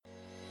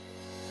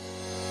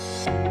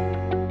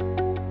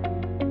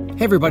Hey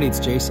everybody, it's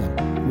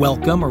Jason.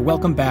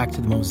 Welcome back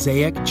to the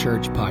Mosaic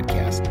Church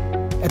Podcast.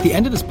 At the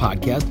end of this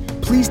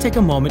podcast, please take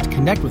a moment to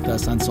connect with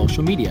us on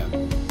social media.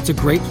 It's a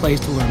great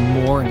place to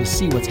learn more and to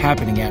see what's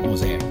happening at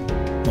Mosaic.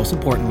 Most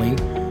importantly,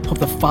 hope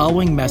the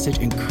following message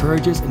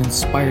encourages and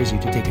inspires you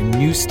to take a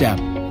new step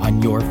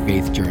on your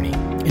faith journey.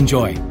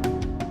 Enjoy.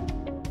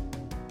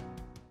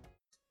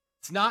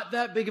 It's not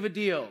that big of a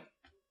deal.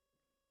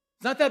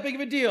 It's not that big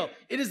of a deal.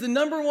 It is the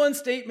number one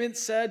statement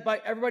said by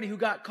everybody who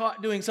got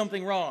caught doing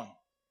something wrong.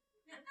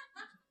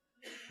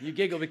 You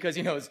giggle because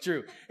you know it's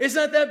true. It's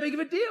not that big of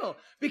a deal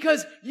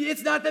because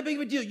it's not that big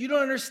of a deal. You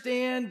don't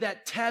understand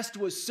that test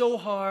was so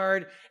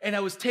hard and I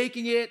was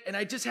taking it and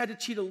I just had to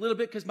cheat a little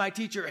bit because my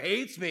teacher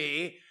hates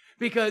me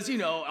because, you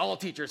know, all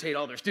teachers hate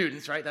all their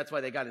students, right? That's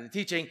why they got into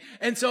teaching.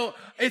 And so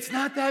it's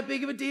not that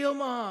big of a deal,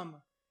 Mom.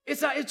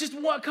 It's just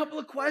a couple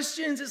of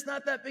questions. It's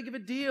not that big of a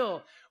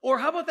deal. Or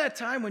how about that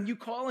time when you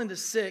call into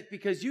sick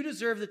because you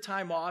deserve the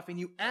time off and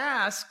you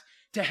asked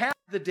to have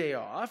the day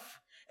off?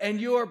 And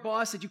your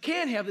boss said you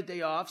can't have the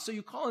day off, so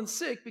you call in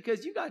sick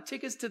because you got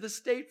tickets to the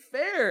state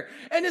fair.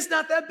 And it's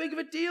not that big of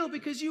a deal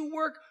because you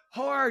work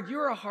hard.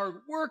 You're a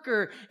hard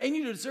worker, and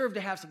you deserve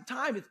to have some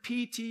time. It's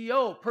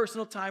PTO,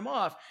 personal time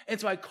off.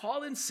 And so I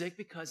call in sick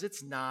because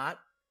it's not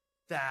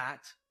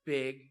that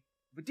big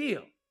of a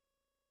deal.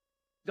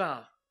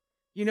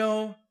 You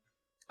know,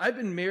 I've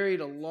been married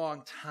a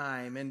long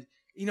time, and,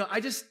 you know,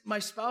 my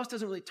spouse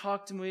doesn't really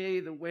talk to me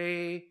the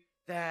way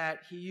that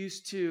he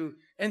used to.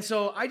 And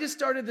so I just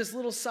started this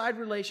little side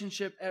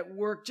relationship at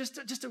work, just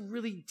a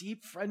really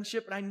deep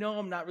friendship. And I know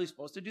I'm not really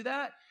supposed to do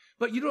that,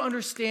 but you don't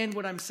understand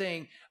what I'm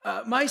saying.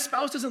 My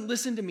spouse doesn't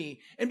listen to me.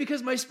 And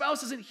because my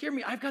spouse doesn't hear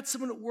me, I've got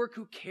someone at work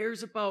who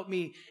cares about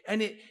me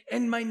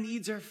and my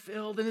needs are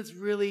filled. And it's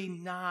really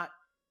not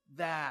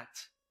that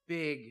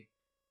big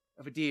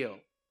of a deal.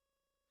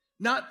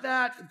 Not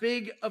that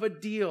big of a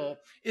deal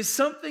is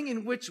something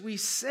in which we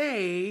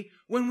say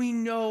when we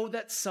know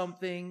that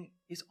something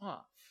is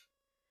off.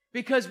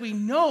 Because we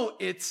know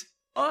it's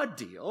a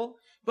deal,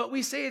 but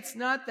we say it's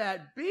not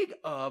that big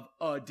of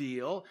a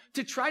deal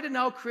to try to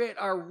now create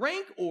our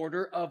rank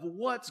order of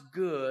what's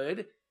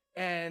good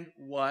and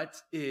what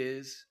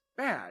is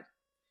bad.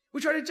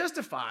 We try to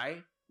justify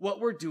what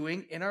we're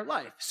doing in our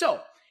life. So,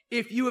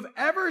 if you have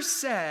ever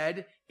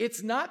said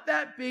it's not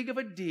that big of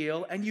a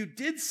deal and you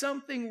did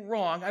something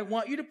wrong, I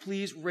want you to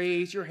please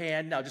raise your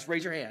hand. Now, just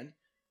raise your hand.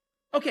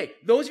 Okay,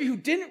 those of you who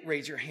didn't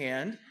raise your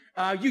hand,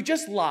 you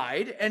just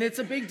lied, and it's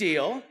a big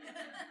deal.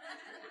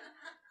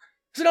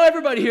 So now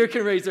everybody here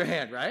can raise their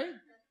hand, right?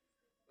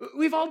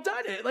 We've all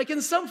done it. Like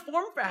in some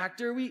form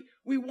factor, we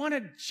want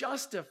to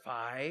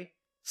justify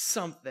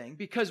something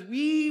because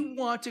we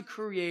want to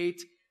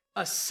create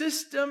a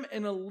system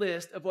and a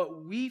list of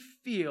what we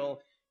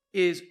feel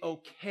is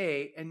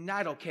okay and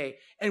not okay.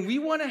 And we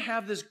want to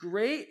have this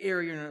gray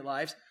area in our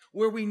lives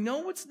where we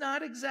know it's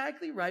not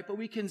exactly right, but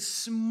we can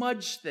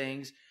smudge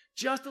things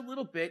just a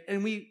little bit,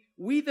 and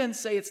we then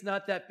say it's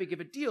not that big of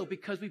a deal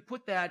because we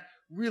put that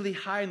really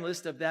high in the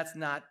list of that's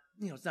not,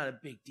 you know, it's not a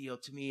big deal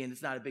to me and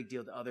it's not a big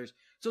deal to others.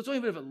 So it's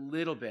only a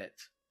little bit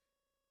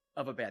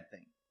of a bad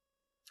thing.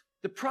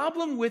 The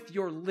problem with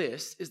your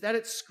list is that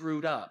it's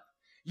screwed up.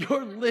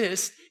 Your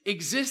list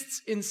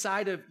exists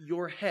inside of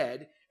your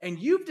head, and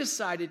you've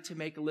decided to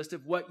make a list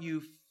of what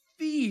you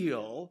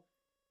feel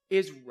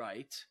is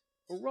right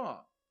or wrong.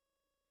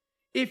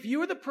 If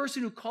you're the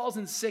person who calls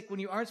in sick when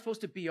you aren't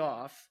supposed to be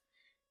off,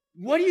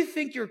 what do you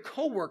think your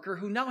coworker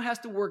who now has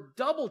to work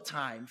double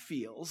time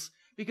feels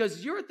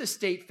because you're at the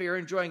state fair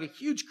enjoying a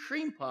huge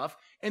cream puff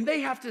and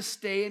they have to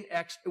stay and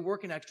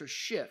work an extra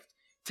shift?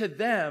 To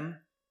them,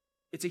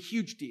 it's a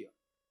huge deal.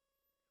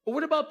 But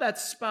what about that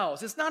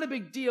spouse? It's not a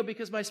big deal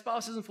because my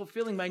spouse isn't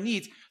fulfilling my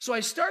needs. So I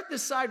start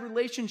this side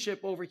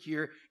relationship over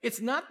here.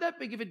 It's not that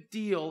big of a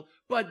deal,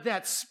 but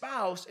that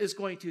spouse is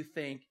going to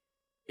think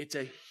it's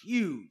a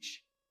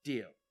huge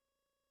deal.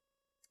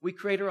 We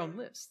create our own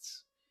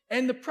lists.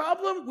 And the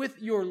problem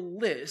with your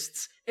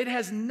lists, it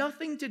has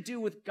nothing to do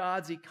with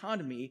God's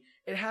economy.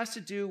 It has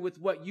to do with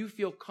what you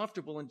feel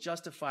comfortable in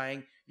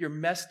justifying your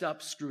messed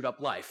up, screwed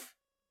up life.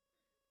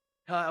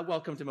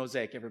 Welcome to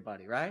Mosaic,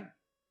 everybody, right?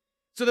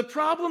 So the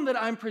problem that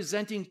I'm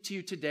presenting to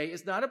you today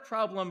is not a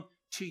problem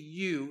to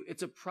you.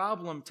 It's a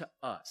problem to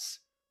us.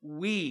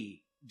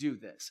 We do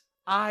this.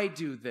 I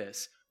do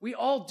this. We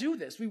all do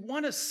this. We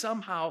want to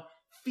somehow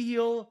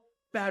feel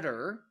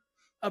better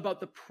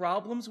about the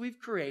problems we've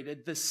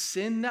created, the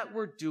sin that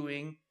we're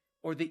doing,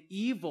 or the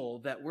evil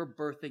that we're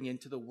birthing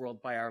into the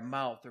world by our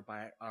mouth or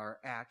by our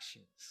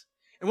actions.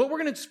 And what we're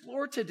going to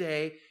explore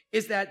today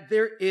is that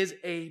there is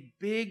a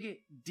big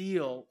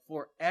deal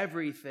for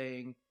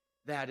everything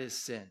that is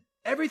sin.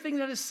 Everything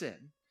that is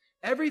sin,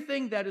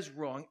 everything that is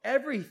wrong,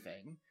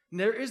 everything.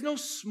 There is no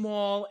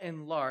small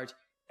and large.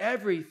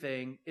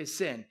 Everything is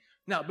sin.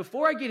 Now,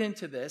 before I get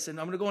into this, and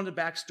I'm going to go into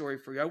the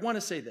backstory for you, I want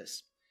to say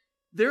this.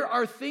 There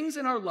are things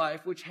in our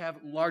life which have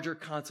larger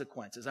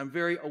consequences. I'm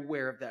very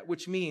aware of that,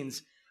 which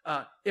means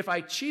if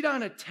I cheat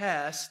on a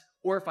test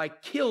or if I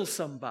kill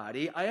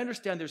somebody, I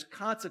understand there's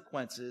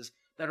consequences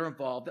that are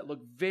involved that look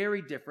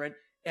very different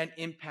and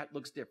impact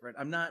looks different.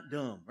 I'm not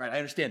dumb, right? I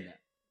understand that.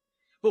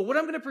 But what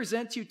I'm going to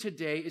present to you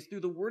today is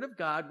through the Word of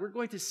God, we're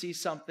going to see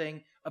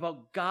something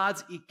about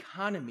God's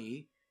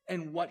economy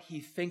and what he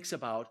thinks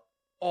about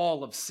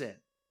all of sin.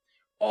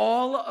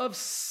 All of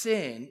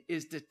sin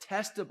is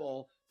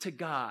detestable to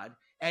God,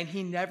 and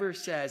he never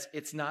says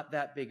it's not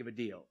that big of a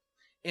deal.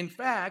 In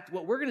fact,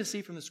 what we're going to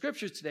see from the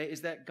scriptures today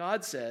is that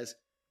God says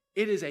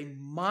it is a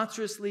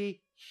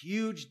monstrously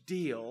huge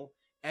deal,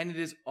 and it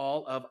is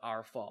all of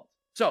our fault.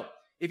 So,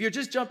 if you're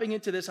just jumping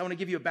into this, I want to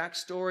give you a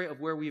backstory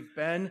of where we've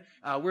been.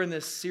 We're in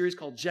this series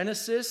called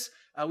Genesis.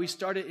 We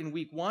started in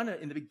week 1.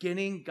 In the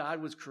beginning, God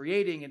was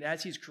creating, and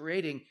as he's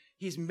creating,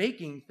 he's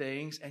making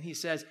things, and he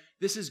says,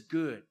 this is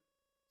good.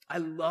 I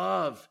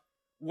love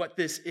what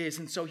this is.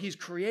 And so he's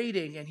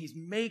creating, and he's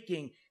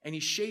making, and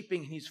he's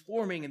shaping, and he's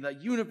forming in the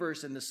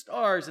universe and the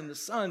stars and the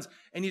suns,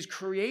 and he's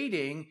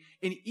creating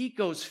an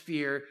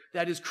ecosphere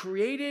that is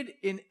created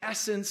in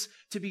essence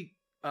to be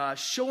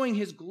showing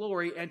his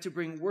glory and to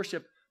bring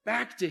worship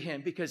back to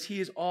him because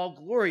he is all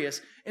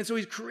glorious. And so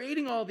he's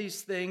creating all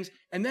these things,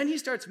 and then he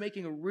starts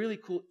making a really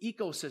cool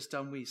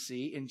ecosystem we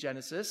see in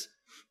Genesis,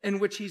 in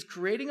which he's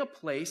creating a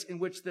place in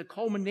which the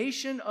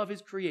culmination of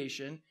his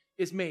creation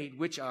is made,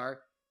 which are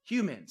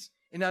humans.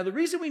 And now the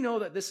reason we know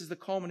that this is the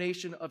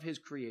culmination of his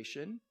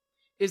creation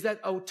is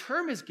that a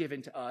term is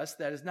given to us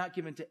that is not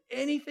given to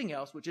anything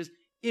else, which is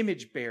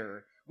image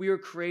bearer. We are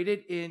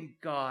created in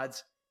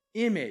God's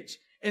image.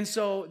 And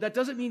so that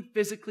doesn't mean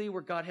physically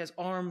where God has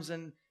arms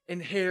and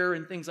hair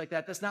and things like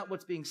that. That's not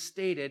what's being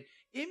stated.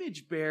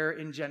 Image bearer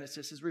in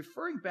Genesis is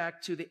referring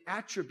back to the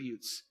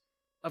attributes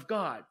of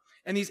God.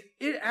 And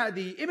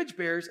the image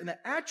bearers and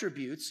the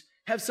attributes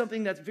have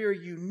something that's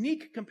very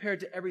unique compared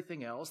to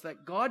everything else,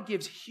 that God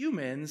gives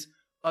humans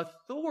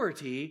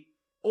authority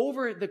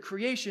over the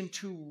creation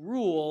to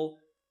rule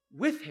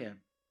with him.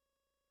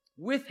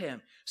 With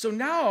him. So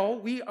now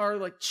we are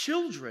like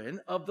children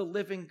of the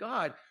living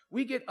God.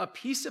 We get a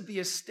piece of the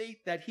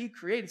estate that he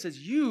created and says,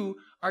 you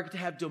are to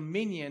have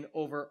dominion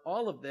over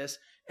all of this,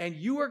 and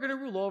you are going to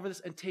rule over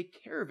this and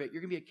take care of it.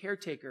 You're going to be a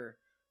caretaker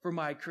for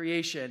my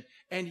creation,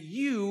 and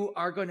you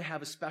are going to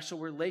have a special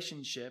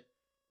relationship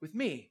with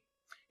me.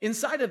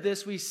 Inside of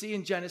this, we see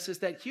in Genesis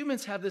that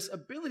humans have this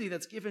ability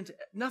that's given to,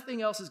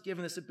 nothing else is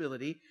given this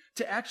ability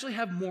to actually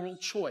have moral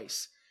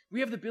choice. We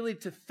have the ability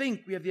to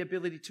think. We have the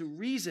ability to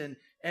reason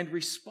and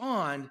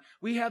respond.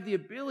 We have the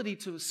ability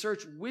to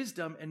search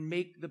wisdom and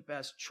make the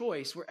best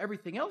choice, where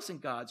everything else in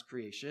God's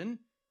creation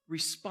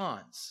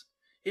responds.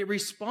 It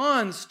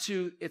responds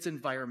to its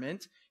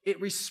environment. It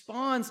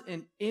responds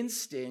in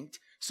instinct.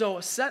 So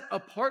set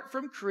apart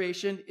from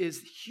creation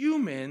is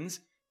humans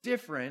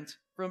different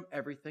from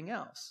everything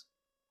else.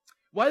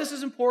 Why this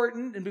is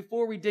important, and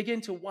before we dig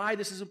into why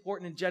this is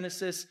important in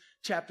Genesis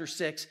chapter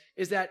 6,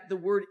 is that the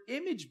word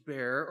image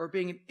bearer, or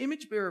being an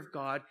image bearer of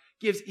God,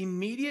 gives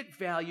immediate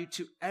value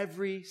to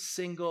every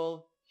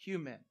single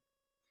human.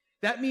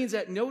 That means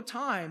at no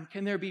time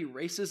can there be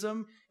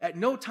racism, at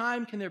no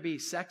time can there be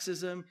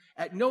sexism,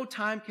 at no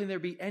time can there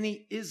be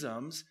any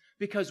isms,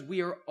 because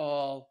we are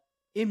all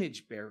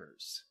image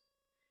bearers.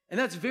 And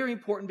that's very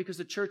important because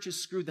the church has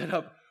screwed that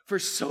up for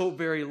so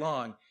very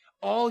long.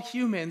 All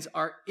humans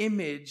are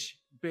image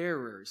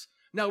bearers.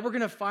 Now, we're going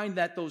to find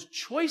that those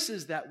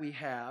choices that we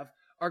have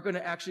are going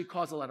to actually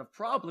cause a lot of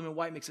problem, and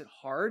why it makes it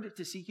hard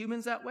to see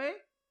humans that way.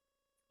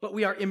 But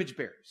we are image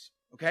bearers,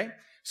 okay?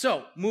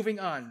 So, moving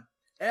on.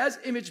 As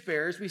image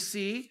bearers, we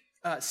see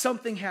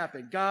something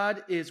happen.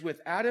 God is with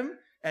Adam,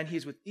 and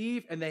he's with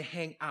Eve, and they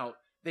hang out.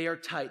 They are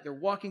tight. They're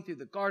walking through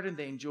the garden.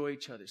 They enjoy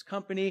each other's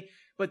company.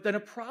 But then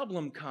a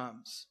problem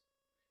comes.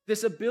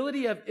 This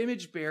ability of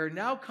image bearer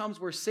now comes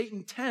where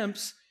Satan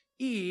tempts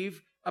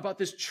Eve about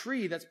this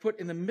tree that's put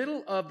in the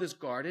middle of this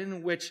garden,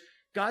 in which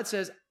God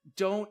says,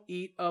 don't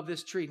eat of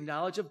this tree,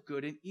 knowledge of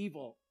good and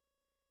evil.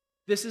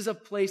 This is a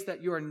place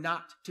that you are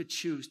not to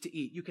choose to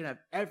eat. You can have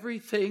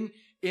everything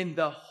in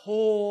the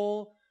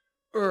whole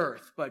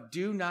earth, but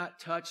do not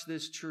touch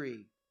this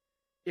tree.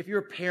 If you're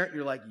a parent,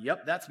 you're like,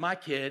 yep, that's my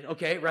kid.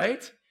 Okay,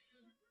 right?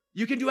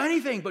 You can do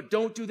anything, but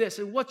don't do this.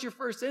 And what's your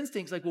first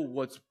instinct? It's like, well,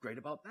 what's great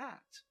about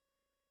that?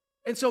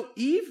 And so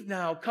Eve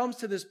now comes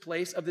to this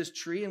place of this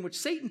tree in which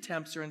Satan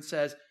tempts her and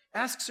says,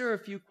 asks her a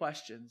few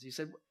questions. He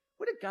said,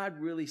 what did God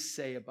really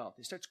say about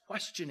this? He starts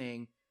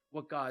questioning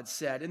what God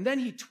said. And then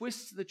he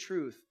twists the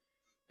truth,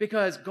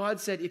 because God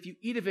said, if you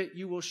eat of it,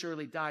 you will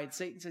surely die. And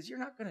Satan says, you're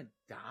not going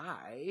to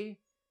die.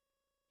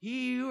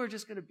 You are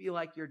just going to be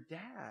like your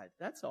dad.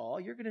 That's all.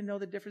 You're going to know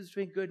the difference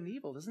between good and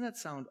evil. Doesn't that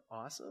sound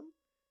awesome?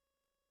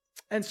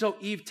 And so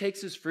Eve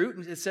takes this fruit,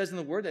 and it says in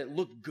the word that it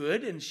looked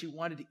good, and she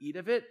wanted to eat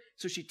of it.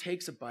 So she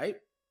takes a bite,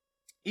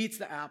 eats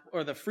the apple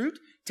or the fruit,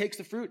 takes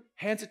the fruit,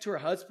 hands it to her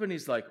husband.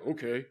 He's like,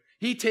 okay.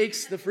 He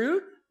takes the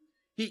fruit,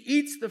 he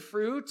eats the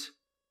fruit,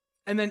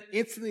 and then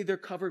instantly they're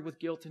covered with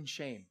guilt and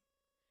shame.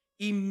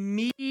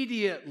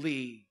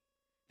 Immediately,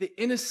 the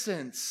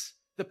innocence,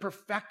 the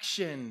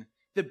perfection,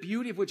 the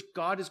beauty of which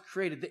God has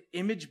created, the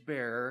image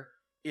bearer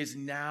is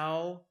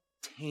now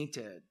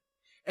tainted.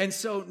 And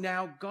so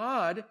now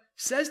God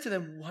says to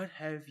them, what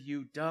have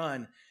you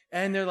done?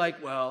 And they're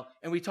like, well,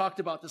 and we talked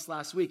about this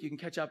last week. You can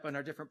catch up on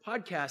our different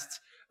podcasts.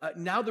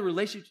 Now the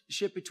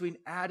relationship between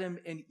Adam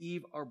and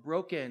Eve are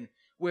broken,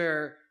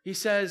 where he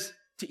says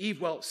to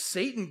Eve, well,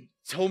 Satan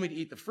told me to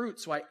eat the fruit,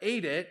 so I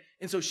ate it.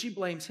 And so she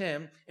blames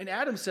him. And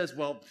Adam says,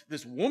 well,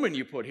 this woman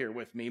you put here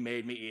with me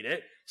made me eat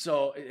it,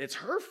 so it's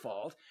her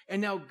fault.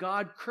 And now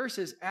God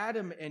curses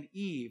Adam and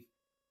Eve,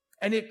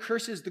 and it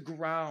curses the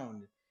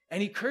ground.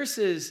 And he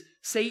curses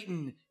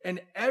Satan,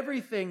 and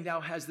everything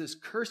now has this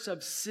curse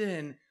of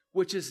sin,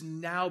 which is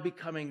now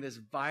becoming this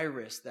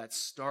virus that's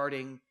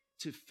starting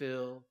to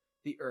fill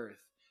the earth.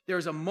 There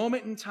was a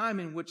moment in time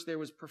in which there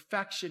was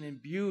perfection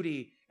and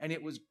beauty, and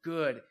it was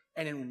good.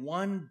 And in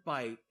one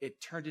bite,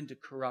 it turned into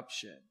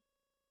corruption.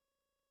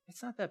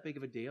 It's not that big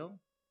of a deal.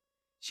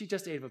 She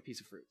just ate a piece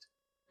of fruit,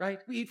 right?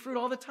 We eat fruit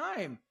all the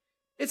time.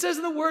 It says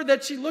in the word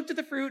that she looked at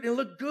the fruit and it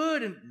looked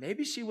good, and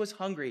maybe she was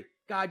hungry.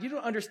 God, you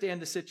don't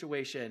understand the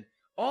situation.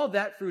 All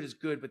that fruit is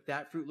good, but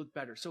that fruit looked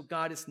better. So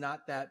God, it's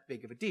not that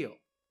big of a deal.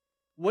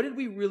 What did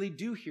we really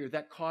do here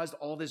that caused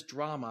all this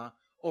drama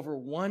over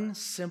one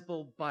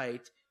simple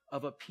bite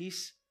of a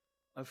piece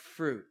of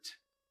fruit?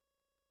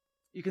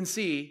 You can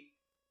see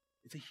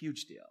it's a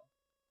huge deal.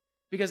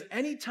 Because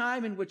any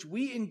time in which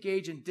we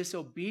engage in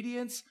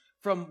disobedience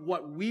from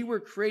what we were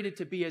created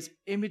to be as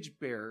image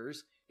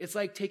bearers, it's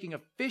like taking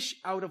a fish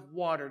out of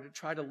water to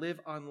try to live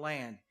on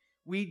land.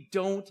 We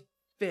don't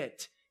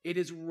fit. It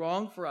is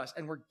wrong for us,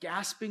 and we're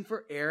gasping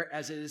for air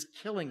as it is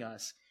killing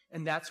us.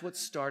 And that's what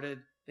started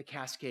the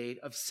cascade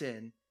of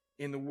sin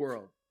in the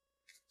world.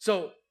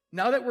 So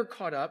now that we're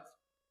caught up,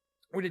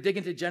 we're going to dig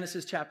into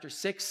Genesis chapter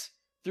 6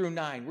 through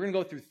 9. We're going to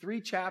go through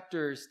 3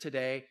 chapters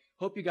today.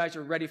 Hope you guys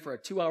are ready for a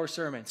 2-hour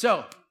sermon.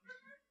 So,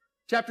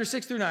 chapter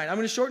 6 through 9. I'm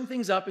going to shorten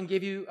things up and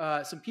give you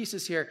some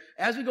pieces here.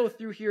 As we go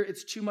through here,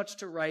 it's too much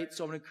to write,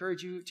 so I'm going to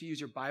encourage you to use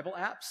your Bible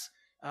apps,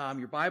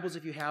 your Bibles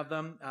if you have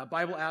them.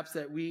 Bible apps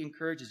that we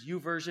encourage is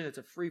YouVersion. It's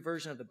a free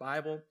version of the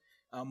Bible.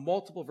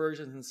 Multiple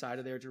versions inside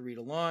of there to read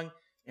along,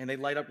 and they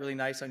light up really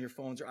nice on your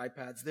phones or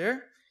iPads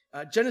there.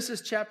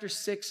 Genesis chapter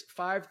 6,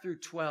 5 through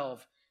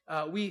 12.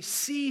 We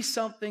see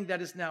something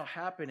that is now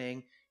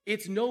happening.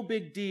 It's no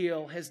big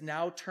deal has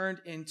now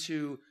turned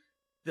into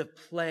the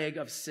plague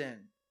of sin.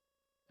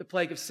 The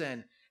plague of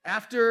sin.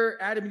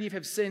 After Adam and Eve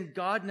have sinned,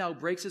 God now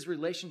breaks his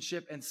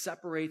relationship and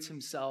separates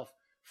himself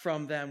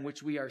from them,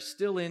 which we are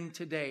still in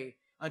today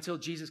until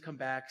Jesus comes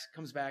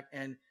back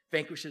and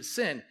vanquishes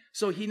sin.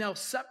 So he now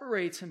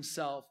separates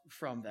himself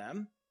from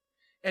them.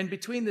 And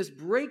between this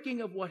breaking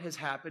of what has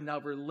happened,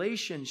 now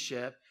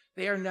relationship,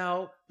 they are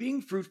now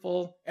being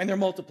fruitful and they're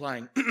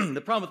multiplying.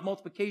 The problem with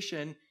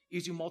multiplication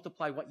is you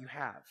multiply what you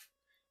have.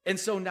 And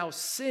so now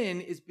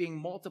sin is being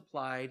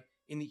multiplied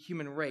in the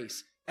human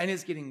race and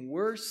is getting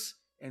worse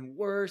and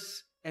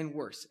worse and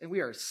worse. And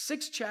we are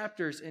 6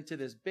 chapters into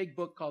this big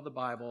book called the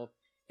Bible,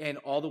 and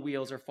all the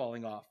wheels are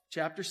falling off.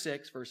 Chapter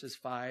 6, verses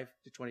 5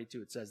 to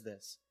 22, it says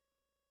this.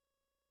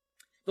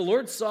 The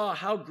Lord saw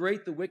how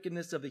great the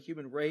wickedness of the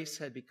human race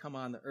had become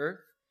on the earth,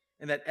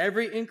 and that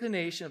every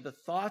inclination of the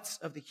thoughts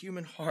of the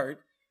human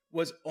heart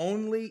was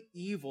only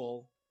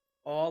evil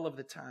all of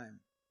the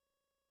time.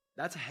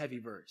 That's a heavy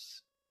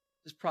verse.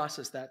 Just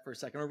process that for a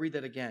second. I'll read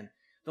that again.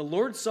 The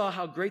Lord saw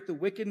how great the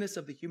wickedness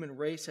of the human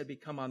race had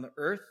become on the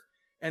earth,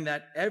 and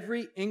that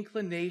every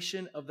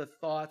inclination of the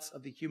thoughts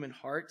of the human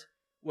heart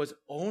was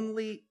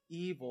only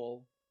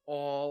evil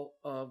all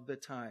of the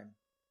time.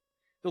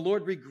 The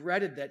Lord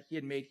regretted that he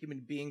had made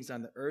human beings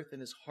on the earth,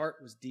 and his heart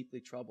was deeply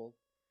troubled.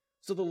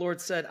 So the Lord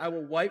said, I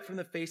will wipe from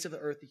the face of the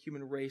earth the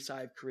human race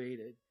I have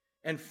created,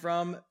 and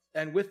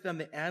with them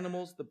the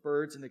animals, the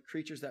birds, and the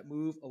creatures that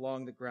move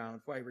along the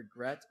ground, for I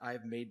regret I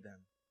have made them.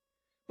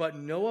 But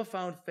Noah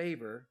found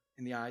favor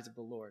in the eyes of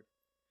the Lord.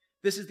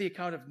 This is the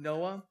account of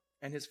Noah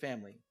and his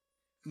family.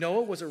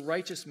 Noah was a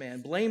righteous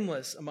man,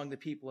 blameless among the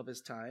people of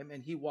his time,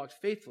 and he walked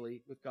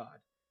faithfully with God.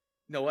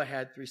 Noah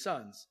had 3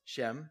 sons,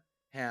 Shem,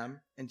 Ham,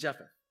 and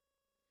Japheth.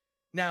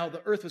 Now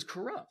the earth was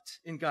corrupt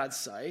in God's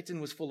sight and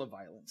was full of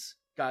violence.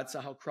 God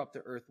saw how corrupt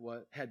the earth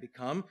had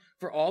become,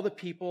 for all the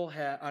people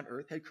on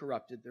earth had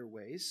corrupted their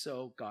ways.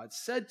 So God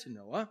said to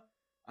Noah,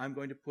 I'm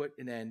going to put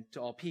an end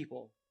to all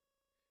people,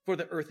 for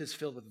the earth is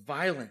filled with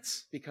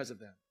violence because of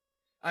them.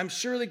 I'm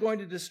surely going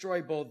to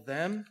destroy both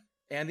them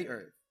and the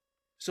earth.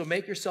 So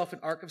make yourself an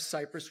ark of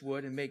cypress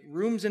wood and make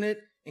rooms in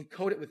it and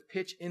coat it with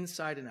pitch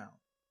inside and out.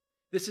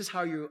 This is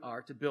how you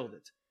are to build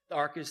it. The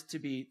ark is to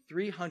be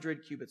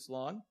 300 cubits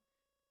long,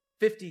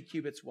 50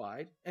 cubits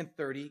wide, and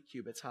 30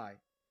 cubits high.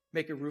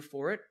 Make a roof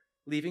for it,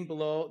 leaving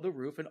below the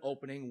roof an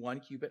opening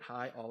 1 cubit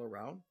high all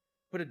around.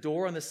 Put a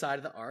door on the side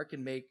of the ark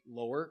and make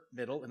lower,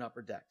 middle, and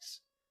upper decks.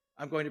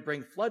 I'm going to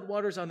bring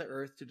floodwaters on the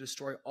earth to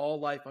destroy all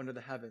life under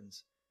the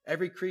heavens,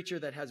 every creature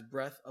that has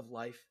breath of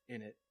life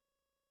in it.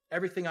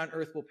 Everything on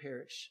earth will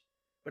perish,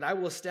 but I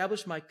will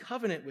establish my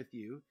covenant with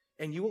you,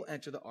 and you will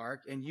enter the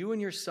ark, and you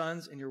and your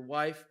sons and your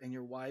wife and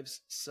your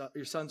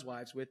sons'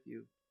 wives with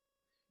you.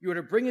 You are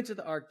to bring into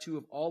the ark 2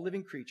 of all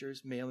living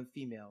creatures, male and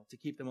female, to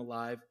keep them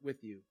alive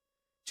with you.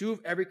 2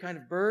 of every kind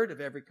of bird, of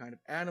every kind of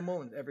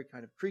animal, and of every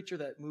kind of creature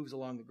that moves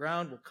along the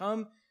ground will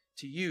come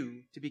to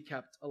you to be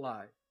kept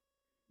alive.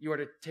 You are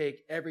to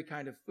take every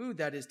kind of food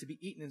that is to be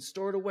eaten and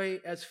stored away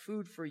as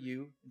food for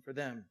you and for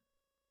them.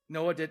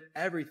 Noah did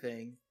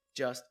everything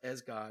just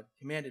as God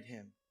commanded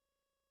him.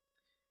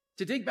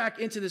 To dig back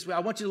into this, I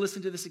want you to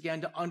listen to this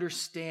again to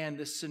understand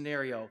this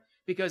scenario.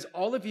 Because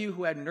all of you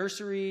who had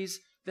nurseries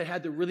that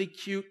had the really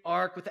cute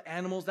ark with the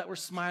animals that were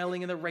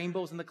smiling and the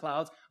rainbows and the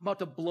clouds, I'm about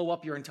to blow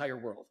up your entire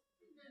world.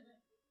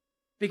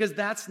 Because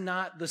that's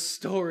not the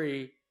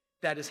story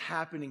that is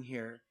happening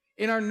here.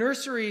 In our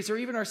nurseries or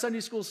even our Sunday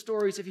school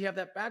stories, if you have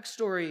that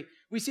backstory,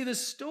 we see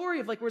this story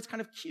of like where it's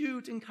kind of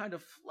cute and kind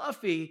of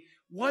fluffy.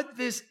 What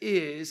this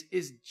is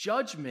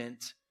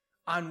judgment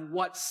on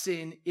what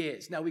sin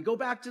is. Now we go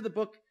back to the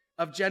book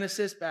of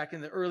Genesis back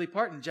in the early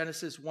part in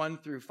Genesis 1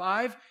 through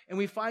 5, and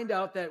we find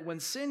out that when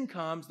sin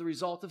comes, the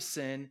result of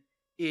sin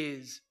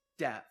is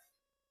death.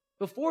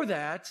 Before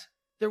that,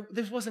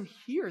 this wasn't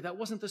here. That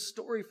wasn't the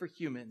story for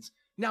humans.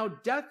 Now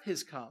death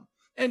has come,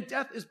 and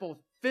death is both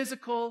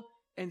physical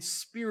and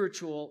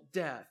spiritual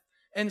death.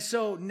 And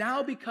so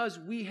now because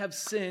we have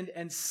sinned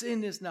and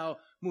sin is now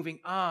moving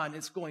on,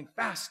 it's going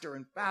faster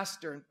and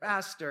faster and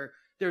faster,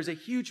 there's a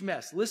huge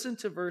mess. Listen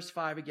to verse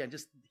 5 again.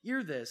 Just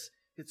hear this.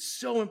 It's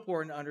so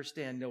important to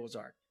understand Noah's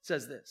Ark. It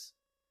says this: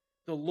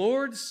 the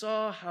Lord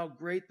saw how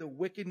great the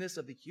wickedness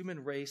of the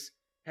human race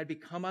had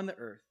become on the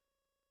earth,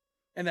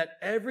 and that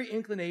every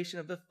inclination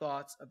of the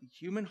thoughts of the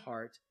human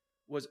heart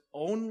was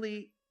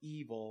only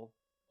evil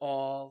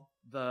all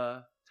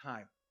the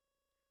time.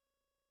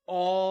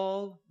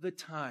 All the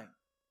time.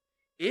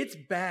 It's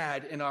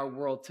bad in our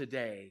world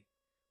today,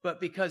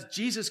 but because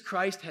Jesus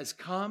Christ has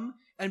come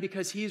and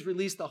because he's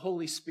released the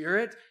Holy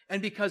Spirit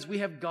and because we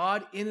have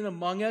God in and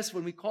among us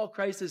when we call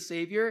Christ as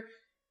Savior,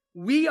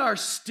 we are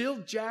still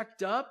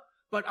jacked up,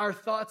 but our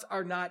thoughts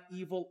are not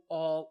evil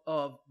all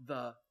of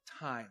the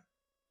time.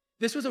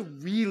 This was a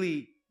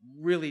really,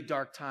 really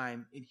dark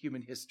time in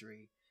human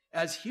history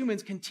as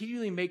humans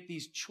continually make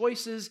these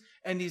choices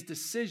and these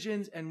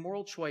decisions and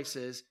moral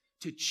choices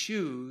to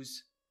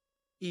choose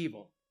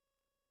evil.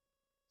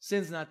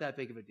 Sin's not that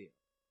big of a deal.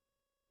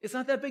 It's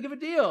not that big of a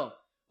deal.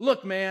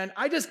 Look, man,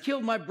 I just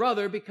killed my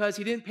brother because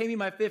he didn't pay me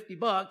my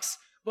 $50,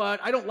 but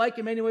I don't like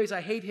him anyways.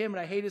 I hate him and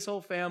I hate his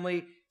whole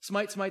family.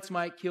 Smite, smite,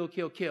 smite, kill,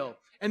 kill, kill.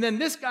 And then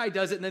this guy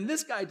does it, and then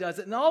this guy does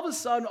it, and all of a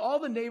sudden, all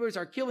the neighbors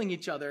are killing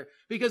each other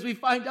because we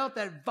find out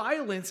that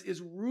violence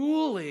is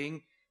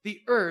ruling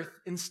the earth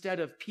instead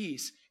of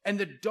peace. And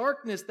the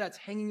darkness that's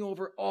hanging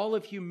over all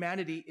of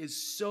humanity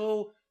is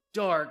so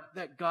dark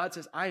that God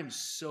says, I am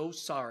so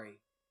sorry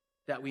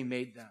that we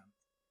made them.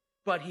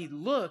 But he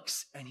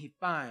looks and he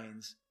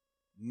finds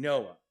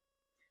Noah.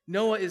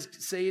 Noah is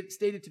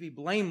stated to be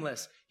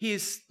blameless. He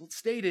is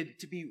stated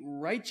to be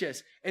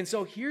righteous. And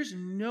so here's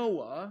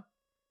Noah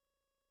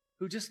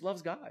who just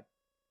loves God.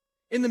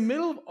 In the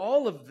middle of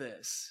all of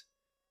this,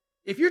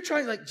 if you're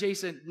trying, like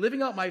Jason,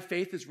 living out my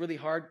faith is really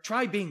hard,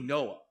 try being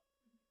Noah.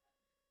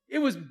 It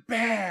was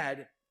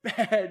bad,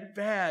 bad,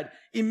 bad.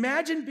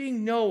 Imagine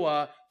being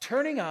Noah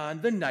turning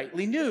on the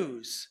nightly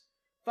news.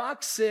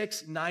 Fox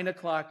 6, 9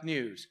 o'clock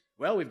news.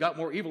 Well, we've got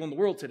more evil in the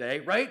world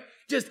today, right?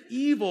 Just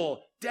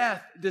evil,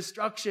 death,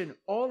 destruction,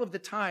 all of the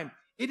time.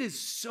 It is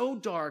so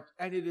dark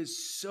and it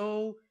is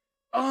so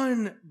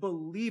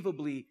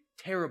unbelievably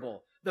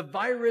terrible. The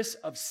virus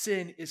of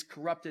sin is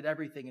corrupted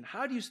everything. And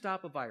how do you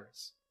stop a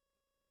virus?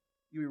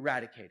 You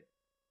eradicate it.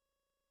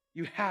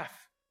 You have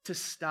to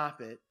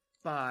stop it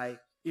by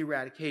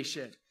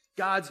eradication.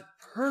 God's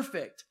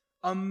perfect,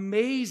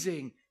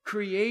 amazing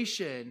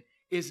creation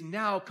is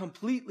now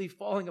completely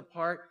falling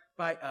apart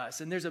by us.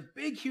 And there's a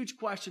big, huge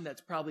question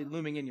that's probably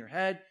looming in your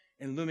head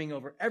and looming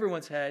over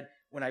everyone's head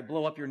when I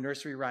blow up your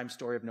nursery rhyme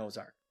story of Noah's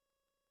Ark.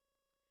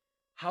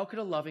 How could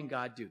a loving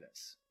God do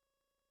this?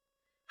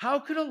 How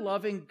could a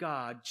loving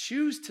God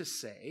choose to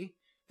say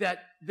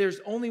that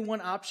there's only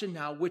one option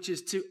now, which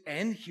is to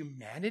end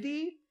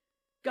humanity?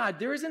 God,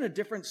 there isn't a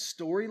different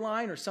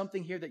storyline or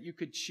something here that you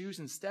could choose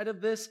instead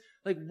of this?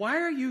 Like, why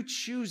are you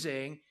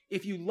choosing,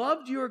 if you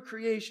loved your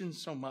creation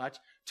so much,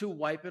 to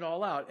wipe it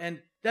all out? And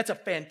that's a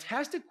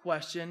fantastic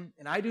question,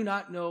 and I do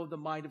not know the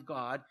mind of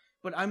God,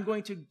 but I'm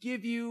going to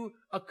give you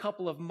a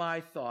couple of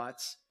my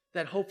thoughts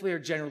that hopefully are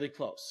generally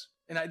close.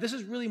 And this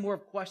is really more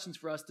of questions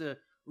for us to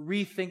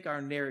rethink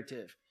our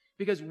narrative,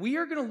 because we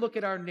are going to look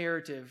at our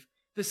narrative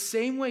the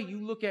same way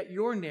you look at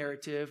your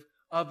narrative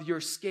of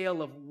your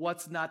scale of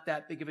what's not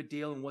that big of a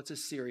deal and what's a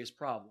serious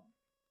problem.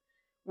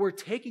 We're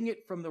taking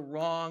it from the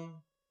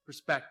wrong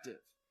perspective.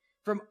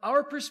 From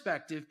our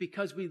perspective,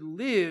 because we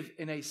live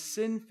in a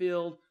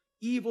sin-filled,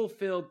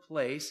 evil-filled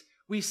place,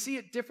 we see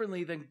it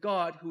differently than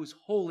God, who is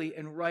holy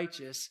and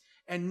righteous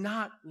and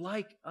not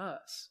like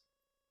us.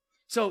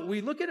 So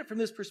we look at it from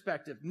this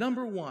perspective.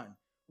 Number one,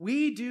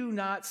 we do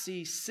not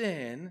see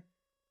sin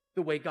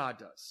the way God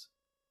does.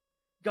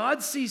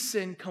 God sees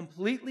sin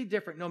completely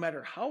different. No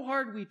matter how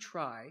hard we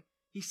try,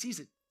 he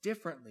sees it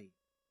differently.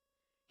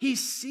 he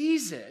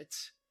sees it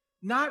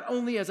not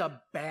only as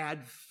a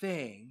bad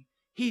thing,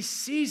 he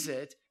sees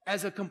it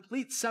as a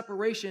complete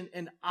separation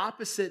and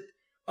opposite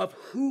of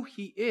who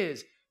he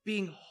is.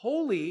 Being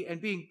holy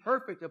and being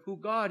perfect of who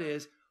God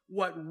is,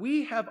 what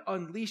we have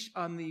unleashed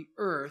on the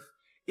earth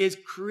is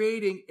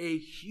creating a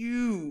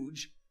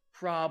huge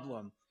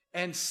problem.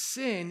 And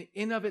sin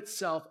in of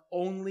itself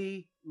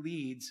only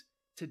leads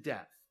to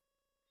death.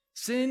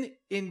 Sin,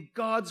 in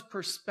God's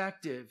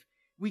perspective,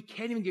 we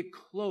can't even get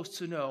close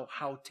to know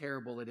how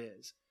terrible it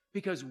is.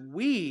 Because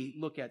we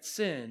look at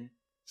sin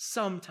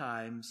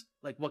sometimes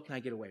like, what can I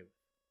get away with?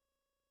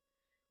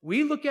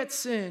 We look at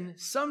sin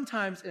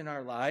sometimes in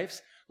our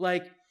lives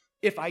like,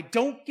 if I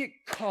don't get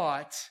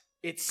caught,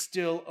 it's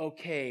still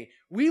okay.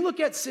 We look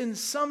at sin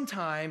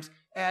sometimes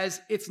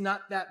as it's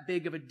not that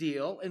big of a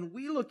deal. And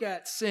we look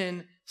at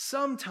sin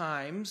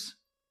sometimes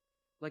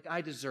like,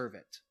 I deserve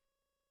it.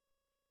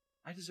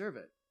 I deserve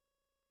it.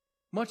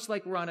 Much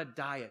like we're on a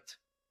diet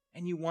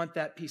and you want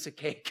that piece of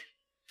cake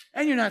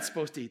and you're not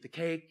supposed to eat the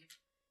cake.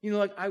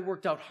 Like, I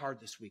worked out hard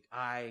this week.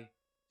 I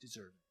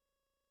deserve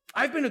it.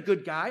 I've been a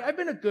good guy. I've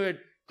been a good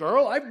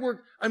girl.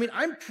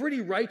 I'm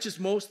pretty righteous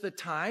most of the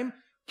time.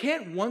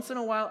 Can't once in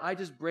a while I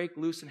just break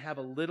loose and have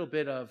a little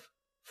bit of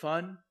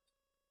fun?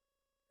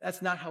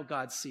 That's not how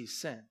God sees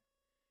sin.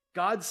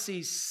 God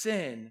sees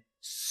sin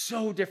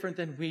so different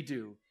than we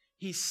do.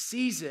 He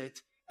sees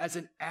it as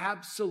an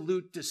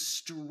absolute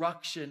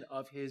destruction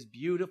of his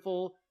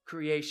beautiful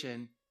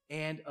creation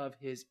and of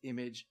his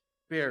image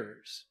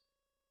bearers.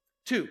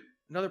 2,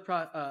 another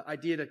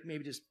idea to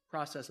maybe just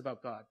process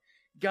about God.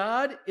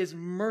 God is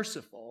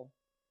merciful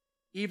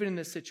even in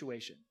this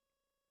situation.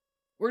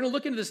 We're going to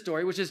look into this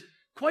story, which is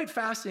quite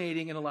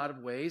fascinating in a lot of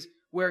ways,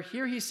 where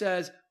here he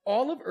says,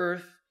 all of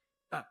earth,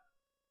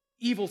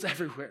 evil's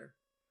everywhere.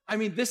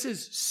 This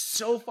is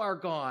so far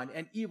gone,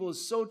 and evil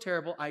is so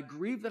terrible. I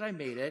grieve that I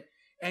made it.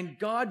 And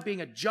God,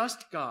 being a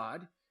just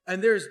God,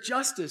 and there's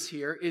justice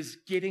here, is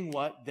getting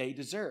what they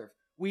deserve.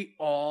 We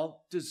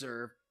all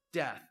deserve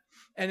death.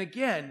 And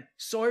again,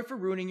 sorry for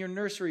ruining your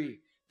nursery.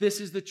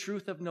 This is the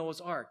truth of Noah's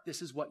Ark.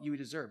 This is what you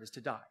deserve, is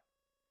to die.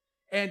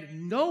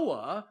 And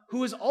Noah,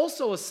 who is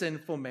also a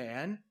sinful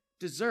man,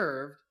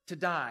 deserved to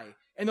die.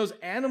 And those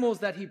animals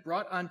that he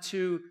brought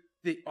onto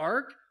the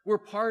ark were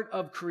part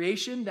of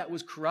creation that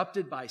was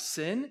corrupted by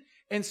sin.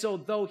 And so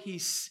though he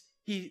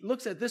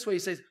looks at it this way, he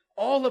says,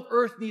 all of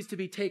earth needs to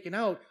be taken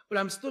out, but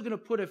I'm still going to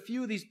put a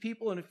few of these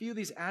people and a few of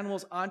these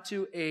animals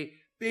onto a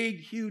big,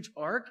 huge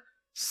ark.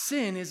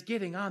 Sin is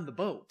getting on the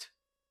boat.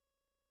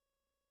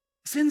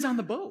 Sin's on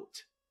the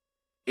boat.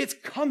 It's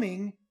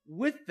coming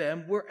with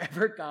them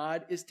wherever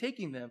God is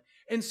taking them.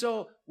 And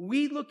so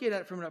we look at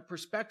it from a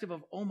perspective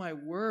of, oh my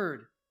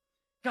word,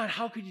 God,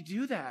 how could you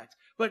do that?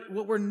 But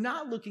what we're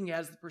not looking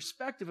at is the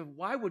perspective of,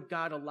 why would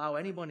God allow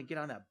anyone to get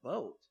on that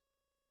boat?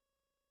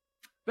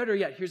 Better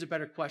yet, here's a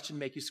better question to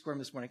make you squirm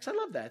this morning, because I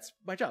love that. It's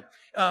my job.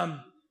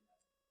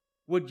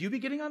 Would you be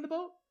getting on the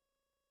boat?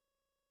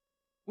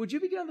 Would you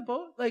be getting on the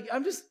boat?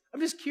 I'm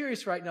just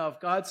curious right now if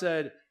God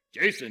said,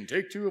 Jason,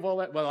 take 2 of all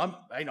that. Well, I'm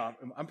probably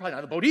not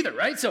on the boat either,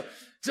 right? So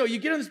you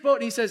get on this boat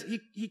and he says,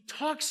 he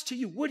talks to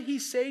you. Would he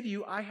say to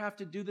you, I have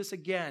to do this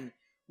again?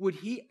 Would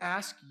he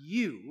ask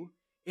you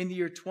in the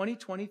year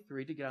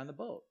 2023 to get on the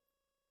boat?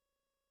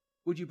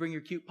 Would you bring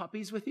your cute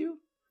puppies with you?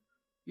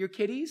 Your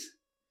kitties?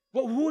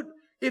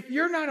 If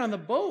you're not on the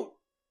boat,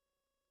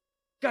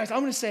 guys, I'm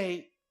going to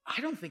say, I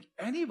don't think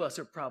any of us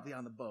are probably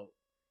on the boat,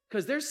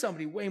 because there's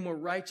somebody way more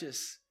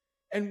righteous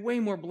and way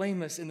more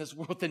blameless in this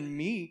world than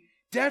me.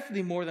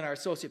 Definitely more than our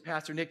associate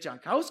pastor, Nick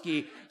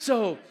Jankowski.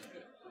 So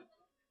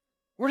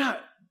we're not,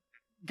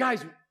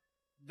 guys,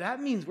 that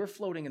means we're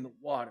floating in the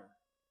water.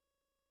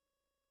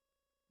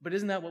 But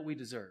isn't that what we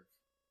deserve?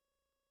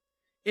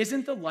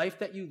 Isn't the life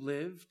that you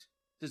lived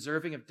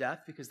deserving of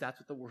death? Because that's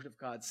what the Word of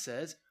God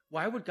says.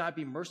 Why would God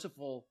be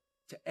merciful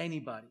to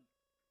anybody?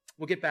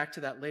 We'll get back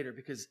to that later,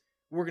 because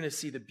we're going to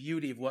see the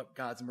beauty of what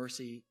God's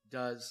mercy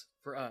does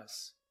for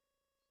us.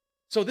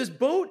 So this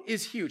boat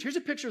is huge. Here's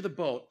a picture of the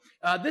boat.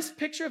 This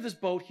picture of this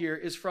boat here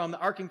is from the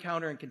Ark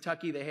Encounter in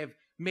Kentucky. They have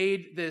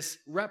made this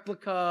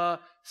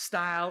replica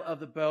style of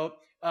the boat.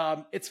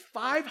 It's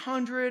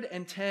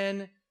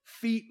 510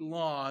 feet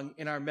long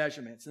in our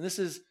measurements. And this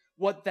is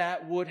what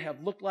that would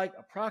have looked like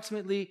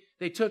approximately.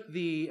 They took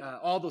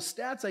all those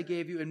stats I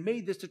gave you and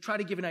made this to try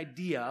to give an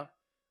idea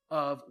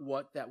of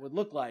what that would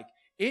look like.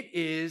 It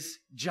is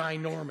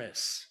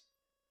ginormous.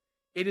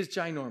 It is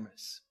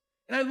ginormous.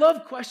 And I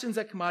love questions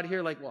that come out of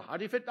here like, well, how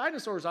do you fit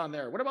dinosaurs on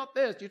there? What about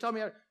this? Do you tell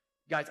me?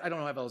 Guys, I don't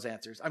have those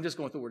answers. I'm just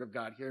going with the Word of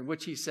God here, in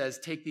which he says,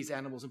 take these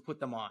animals and put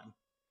them on.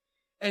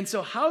 And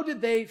so how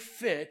did they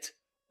fit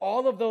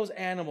all of those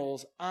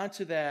animals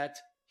onto that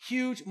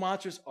huge,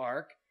 monstrous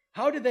ark?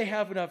 How did they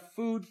have enough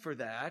food for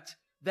that?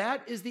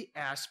 That is the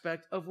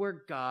aspect of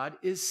where God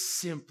is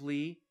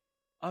simply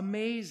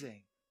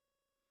amazing.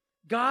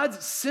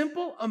 God's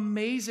simple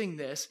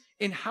amazingness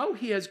in how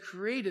he has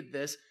created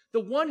this, the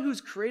one who's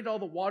created all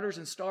the waters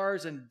and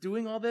stars and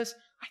doing all this,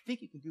 I think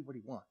he can do what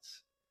he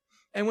wants.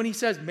 And when he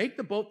says, make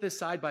the boat this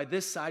side by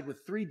this side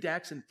with 3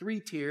 decks and 3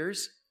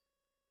 tiers,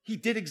 he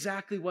did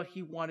exactly what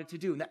he wanted to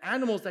do. And the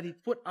animals that he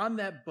put on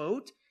that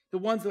boat, the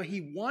ones that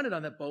he wanted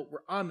on that boat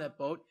were on that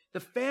boat. The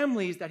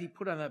families that he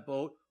put on that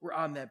boat were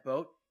on that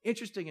boat.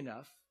 Interesting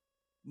enough,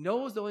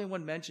 Noah was the only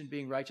one mentioned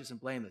being righteous and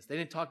blameless. They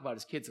didn't talk about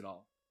his kids at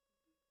all.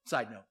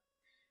 Side note.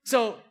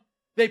 So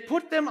they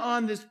put them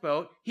on this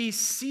boat. He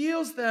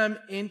seals them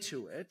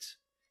into it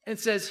and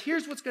says,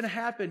 here's what's going to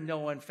happen,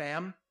 Noah and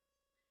fam.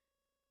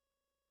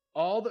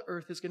 All the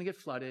earth is going to get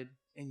flooded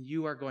and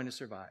you are going to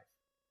survive.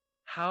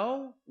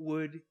 How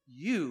would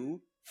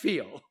you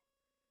feel?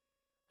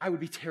 I would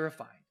be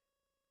terrified.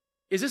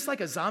 Is this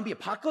like a zombie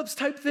apocalypse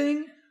type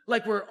thing?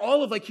 Like where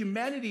all of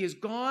humanity is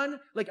gone?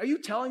 Like, are you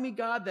telling me,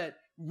 God, that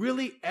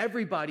really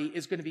everybody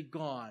is going to be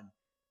gone?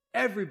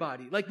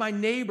 Everybody. Like my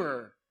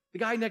neighbor, the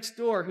guy next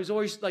door who's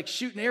always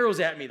shooting arrows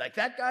at me. Like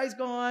that guy's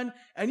gone.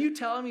 And you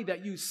telling me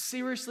that you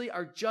seriously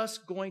are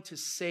just going to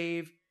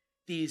save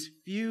these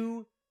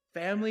few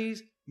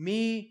families?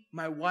 Me,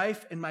 my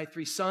wife, and my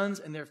 3 sons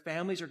and their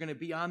families are going to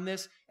be on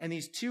this. And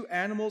these 2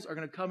 animals are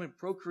going to come and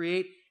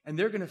procreate. And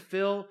they're going to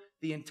fill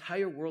the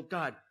entire world.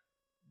 God,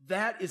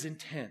 that is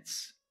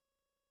intense.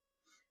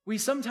 We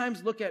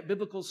sometimes look at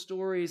biblical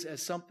stories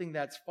as something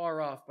that's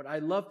far off, but I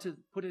love to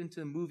put it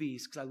into the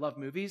movies because I love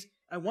movies.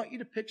 I want you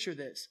to picture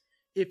this.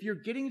 If you're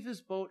getting to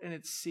this boat and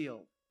it's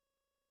sealed,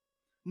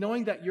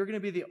 knowing that you're going to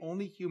be the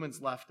only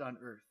humans left on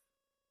earth,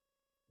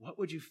 what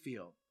would you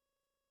feel?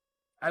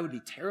 I would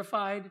be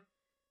terrified.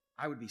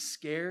 I would be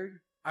scared.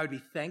 I would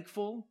be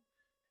thankful.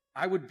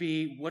 I would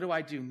be, what do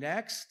I do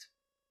next?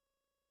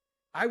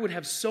 I would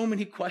have so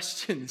many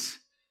questions.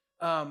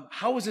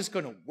 How is this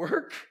going to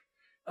work?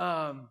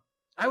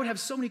 I would have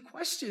so many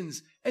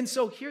questions. And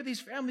so here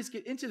these families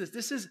get into this.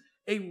 This is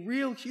a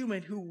real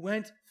human who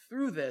went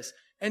through this.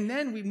 And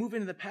then we move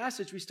into the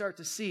passage, we start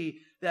to see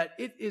that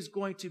it is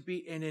going to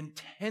be an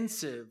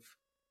intensive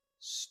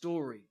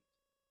story.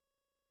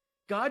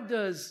 God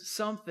does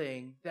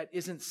something that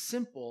isn't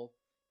simple,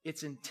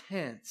 it's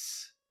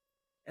intense.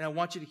 And I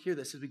want you to hear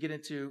this as we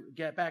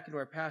get back into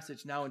our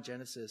passage now in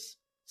Genesis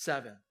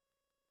 7.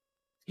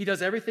 He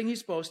does everything he's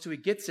supposed to. He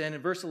gets in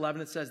verse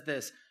 11, it says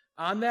this,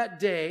 on that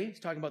day, he's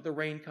talking about the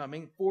rain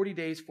coming, 40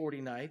 days,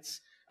 40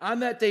 nights. On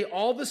that day,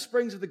 all the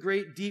springs of the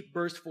great deep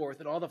burst forth,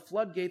 and all the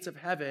floodgates of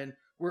heaven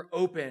were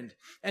opened.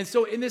 And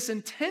so in this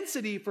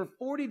intensity for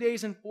 40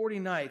 days and 40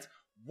 nights,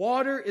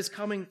 water is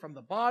coming from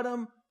the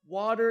bottom,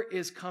 water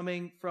is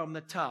coming from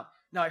the top.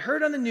 Now, I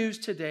heard on the news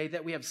today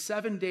that we have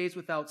 7 days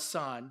without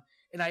sun,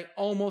 and I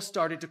almost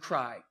started to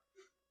cry.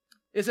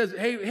 It says,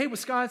 hey,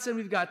 Wisconsin,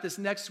 we've got this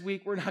next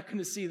week. We're not going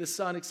to see the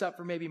sun except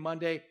for maybe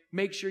Monday.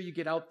 Make sure you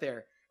get out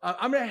there.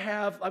 I'm going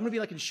to be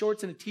in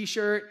shorts and a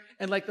t-shirt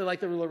and the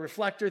little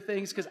reflector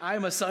things because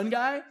I'm a sun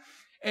guy.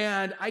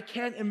 And I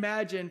can't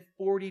imagine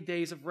 40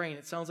 days of rain.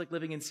 It sounds like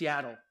living in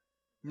Seattle.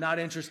 Not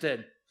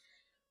interested.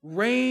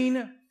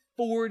 Rain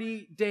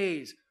 40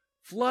 days.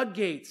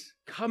 Floodgates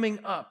coming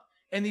up.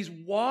 And these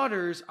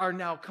waters are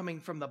now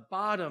coming from the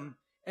bottom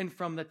and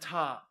from the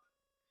top.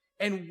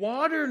 And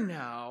water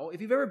now,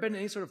 if you've ever been in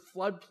any sort of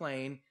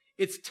floodplain,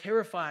 it's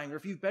terrifying. Or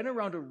if you've been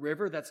around a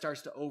river that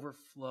starts to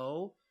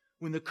overflow,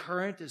 when the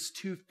current is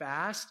too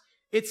fast,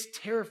 it's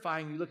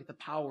terrifying when you look at the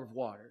power of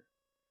water.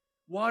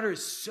 Water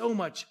is so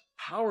much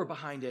power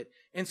behind it.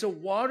 And so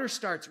water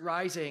starts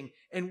rising,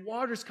 and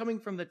water's coming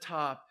from the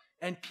top,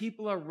 and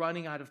people are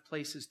running out of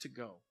places to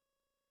go.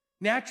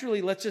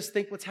 Naturally, let's just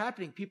think what's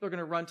happening. People are going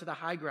to run to the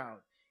high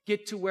ground,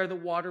 get to where the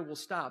water will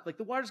stop.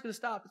 The water's going to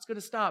stop. It's going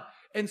to stop.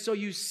 And so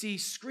you see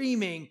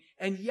screaming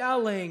and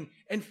yelling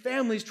and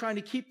families trying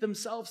to keep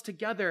themselves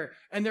together.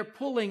 And they're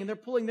pulling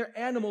their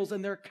animals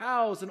and their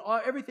cows and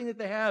everything that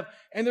they have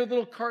and their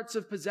little carts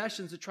of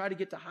possessions to try to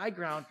get to high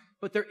ground.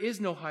 But there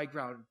is no high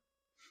ground.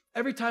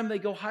 Every time they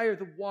go higher,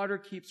 the water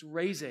keeps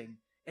raising.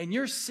 And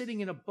you're sitting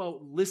in a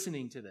boat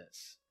listening to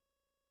this.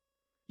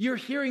 You're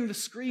hearing the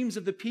screams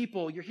of the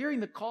people. You're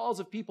hearing the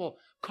calls of people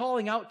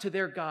calling out to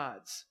their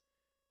gods.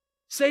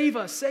 Save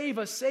us, save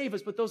us, save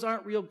us. But those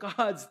aren't real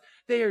gods.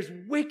 There's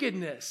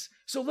wickedness.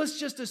 So let's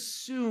just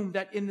assume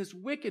that in this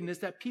wickedness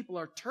that people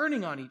are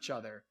turning on each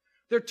other.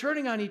 They're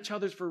turning on each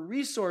other for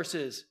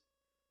resources.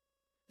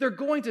 They're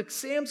going to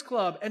Sam's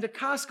Club and to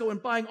Costco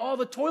and buying all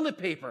the toilet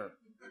paper.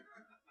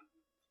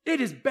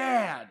 It is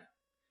bad.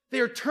 They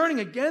are turning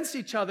against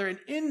each other. And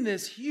in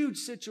this huge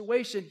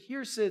situation,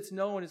 here sits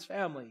Noah and his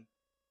family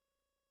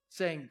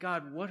saying,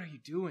 God, what are you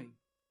doing?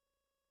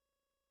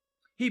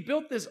 He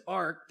built this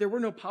ark. There were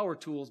no power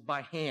tools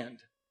by hand.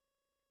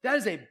 That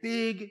is a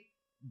big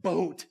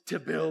boat to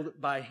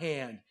build by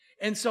hand.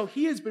 And so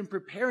he has been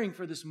preparing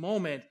for this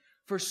moment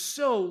for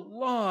so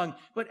long.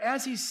 But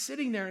as he's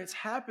sitting there and it's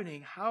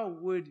happening, how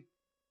would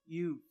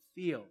you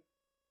feel?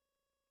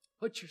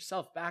 Put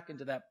yourself back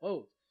into that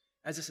boat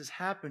as this is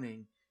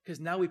happening,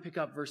 because now we pick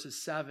up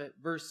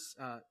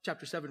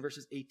chapter 7,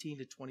 verses 18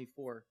 to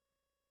 24.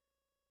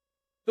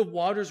 The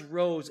waters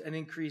rose and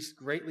increased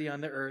greatly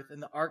on the earth,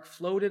 and the ark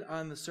floated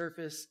on the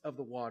surface of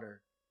the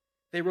water.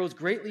 They rose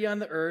greatly on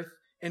the earth,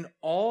 and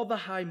all the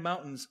high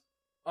mountains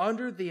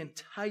under the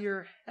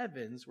entire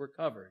heavens were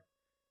covered.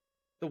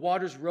 The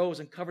waters rose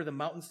and covered the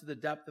mountains to the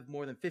depth of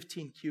more than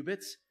 15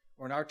 cubits,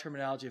 or in our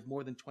terminology of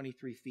more than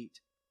 23 feet.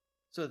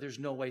 So that there's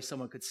no way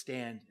someone could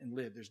stand and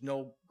live. There's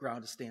no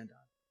ground to stand on.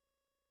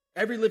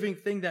 Every living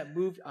thing that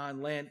moved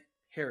on land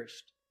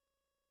perished.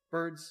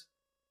 Birds,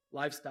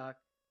 livestock,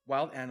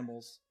 wild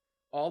animals,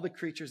 all the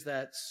creatures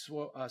that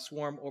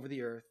swarm over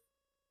the earth,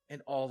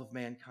 and all of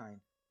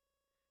mankind.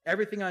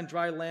 Everything on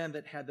dry land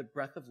that had the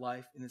breath of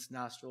life in its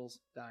nostrils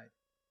died.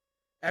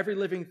 Every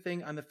living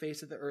thing on the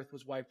face of the earth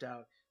was wiped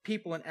out.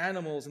 People and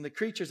animals and the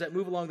creatures that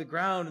move along the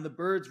ground and the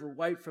birds were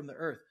wiped from the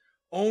earth.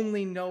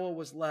 Only Noah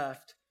was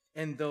left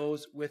and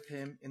those with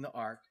him in the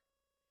ark.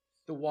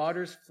 The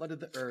waters flooded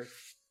the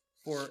earth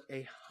for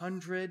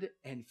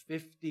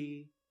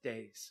 150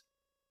 days.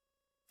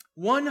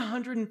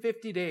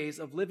 150 days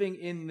of living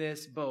in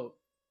this boat.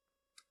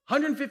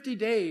 150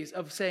 days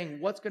of saying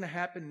what's going to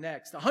happen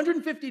next.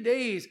 150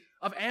 days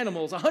of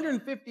animals.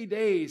 150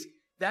 days.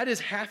 That is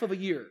half of a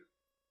year.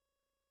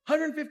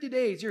 150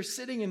 days you're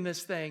sitting in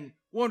this thing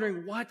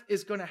wondering what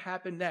is going to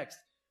happen next.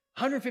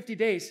 150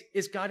 days,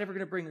 is God ever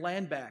going to bring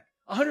land back?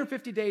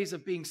 150 days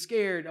of being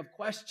scared, of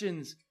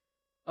questions,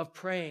 of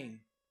praying,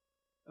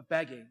 of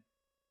begging. Have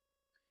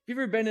you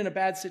ever been in a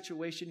bad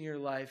situation in your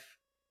life,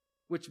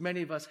 which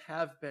many of us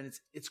have been?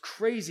 It's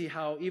crazy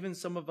how even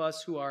some of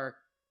us who are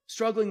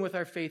struggling with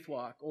our faith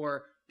walk,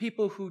 or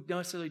people who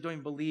necessarily don't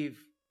even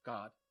believe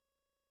God,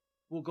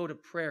 will go to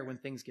prayer when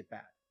things get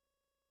bad.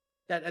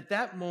 That at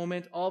that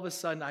moment, all of a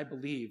sudden, I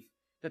believe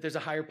that there's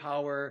a higher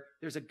power,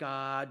 there's a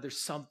God, there's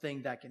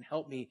something that can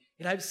help me.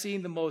 And I've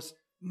seen the most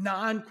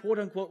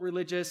non-quote-unquote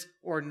religious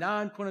or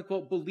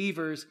non-quote-unquote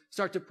believers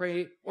start to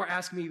pray or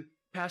ask me,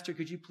 Pastor,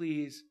 could you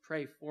please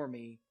pray for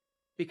me?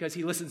 Because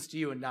he listens to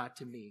you and not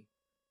to me.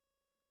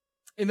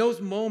 In those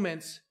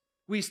moments,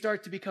 we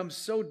start to become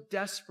so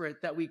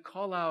desperate that we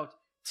call out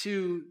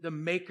to the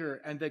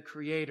Maker and the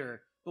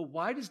Creator. But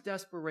why does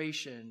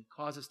desperation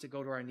cause us to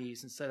go to our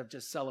knees instead of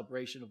just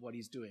celebration of what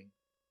he's doing?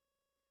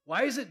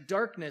 Why is it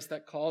darkness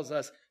that calls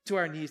us to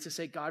our knees to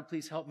say, God,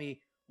 please help me?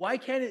 Why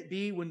can't it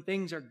be when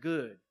things are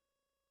good?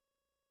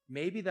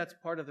 Maybe that's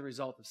part of the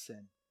result of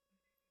sin.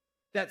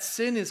 That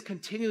sin is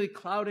continually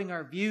clouding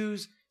our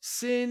views.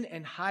 Sin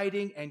and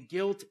hiding and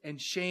guilt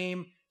and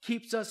shame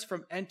keeps us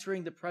from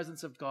entering the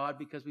presence of God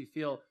because we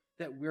feel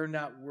that we're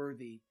not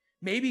worthy.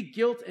 Maybe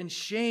guilt and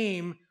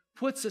shame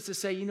puts us to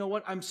say, you know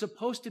what, I'm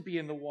supposed to be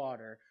in the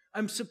water.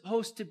 I'm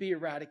supposed to be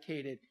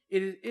eradicated.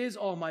 It is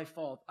all my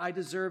fault. I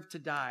deserve to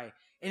die.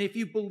 And if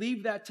you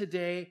believe that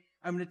today,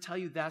 I'm going to tell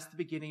you that's the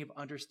beginning of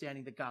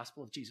understanding the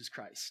gospel of Jesus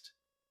Christ.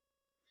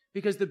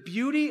 Because the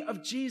beauty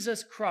of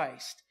Jesus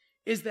Christ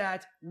is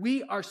that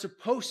we are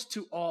supposed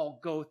to all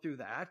go through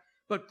that,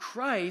 but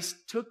Christ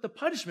took the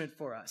punishment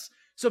for us.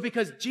 So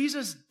because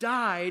Jesus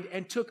died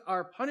and took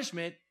our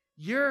punishment,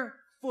 your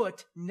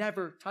foot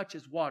never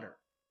touches water.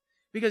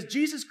 Because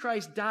Jesus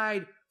Christ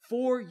died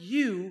for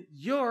you,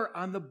 you're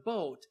on the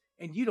boat,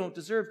 and you don't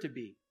deserve to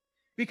be.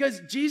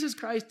 Because Jesus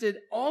Christ did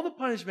all the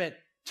punishment,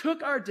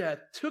 took our death,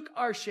 took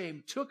our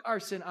shame, took our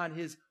sin on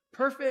his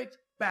perfect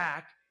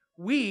back,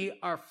 we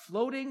are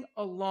floating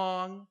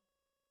along,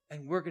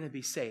 and we're going to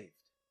be saved.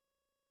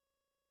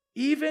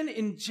 Even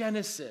in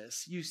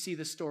Genesis, you see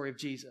the story of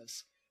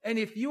Jesus. And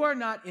if you are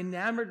not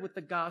enamored with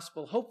the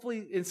gospel,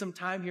 hopefully in some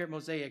time here at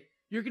Mosaic,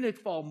 you're going to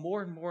fall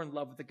more and more in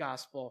love with the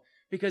gospel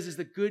because it's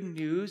the good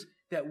news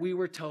that we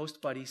were toast,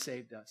 but he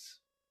saved us.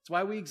 That's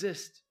why we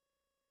exist.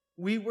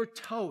 We were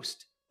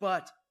toast,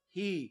 but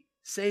he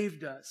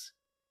saved us.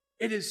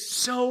 It is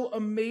so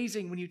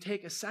amazing when you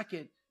take a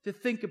second to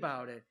think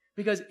about it,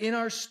 because in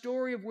our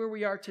story of where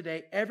we are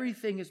today,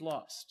 everything is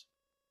lost.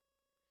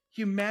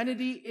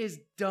 Humanity is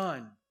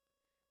done.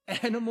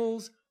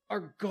 Animals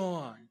are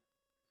gone.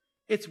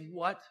 It's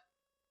what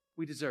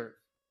we deserve.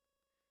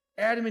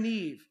 Adam and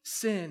Eve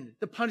sinned.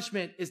 The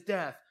punishment is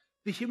death.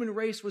 The human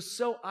race was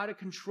so out of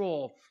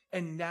control,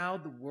 and now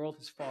the world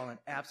has fallen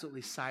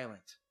absolutely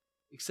silent,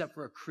 except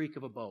for a creak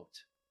of a boat.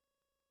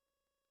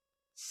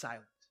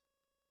 Silent.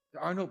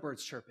 There are no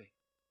birds chirping.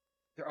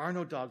 There are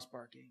no dogs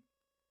barking.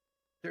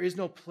 There is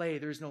no play.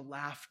 There is no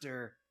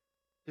laughter.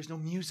 There's no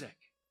music.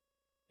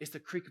 It's the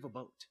creak of a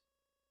boat.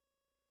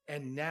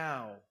 And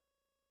now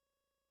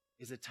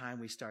is the time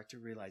we start to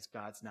realize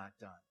God's not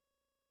done.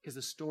 Because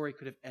the story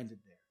could have ended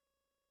there.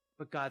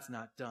 But God's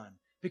not done.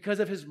 Because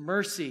of his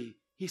mercy,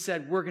 he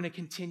said, we're going to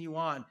continue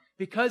on.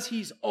 Because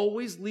he's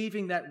always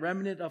leaving that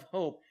remnant of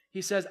hope,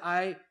 he says,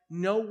 I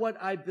know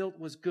what I built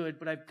was good,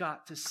 but I've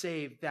got to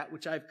save that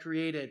which I've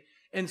created.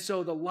 And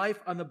so the life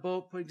on the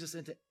boat brings us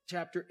into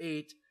chapter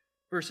 8,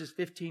 verses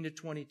 15 to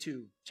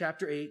 22.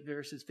 Chapter 8,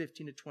 verses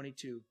 15 to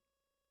 22.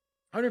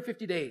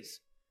 150 days,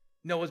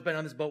 Noah's been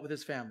on this boat with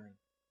his family.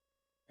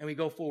 And we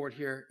go forward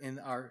here in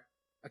our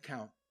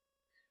account.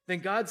 Then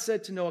God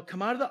said to Noah,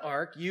 come out of the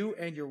ark, you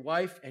and your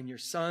wife and your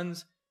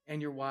sons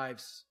and your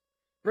wives.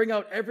 Bring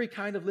out every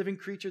kind of living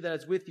creature that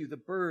is with you, the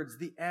birds,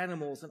 the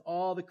animals, and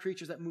all the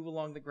creatures that move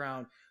along the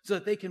ground, so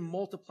that they can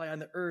multiply on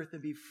the earth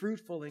and be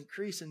fruitful,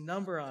 increase in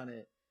number on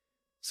it.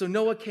 So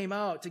Noah came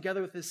out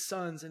together with his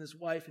sons and his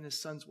wife and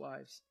his sons'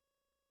 wives.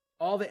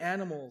 All the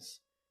animals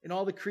and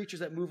all the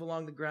creatures that move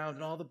along the ground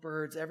and all the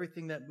birds,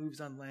 everything that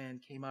moves on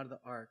land came out of the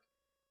ark,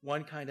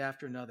 one kind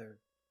after another.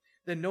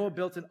 Then Noah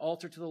built an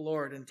altar to the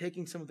Lord, and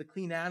taking some of the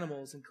clean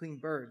animals and clean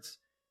birds,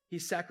 he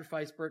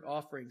sacrificed burnt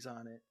offerings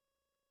on it.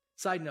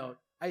 Side note,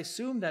 I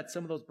assume that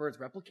some of those birds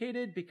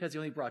replicated because he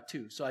only brought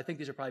 2. So I think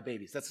these are probably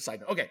babies. That's a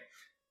side note. Okay.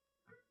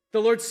 The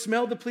Lord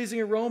smelled the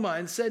pleasing aroma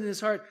and said in his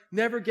heart,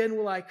 never again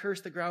will I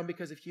curse the ground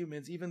because of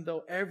humans, even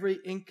though every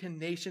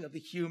inclination of the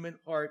human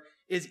heart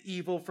is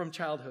evil from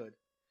childhood.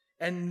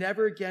 And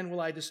never again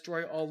will I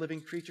destroy all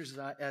living creatures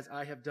as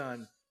I have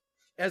done.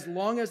 As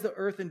long as the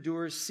earth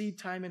endures, seed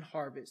time and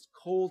harvest,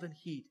 cold and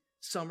heat,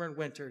 summer and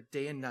winter,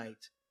 day and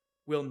night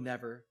will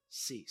never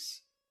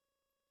cease.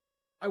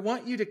 I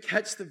want you to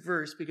catch the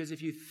verse, because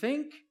if you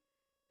think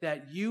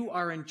that you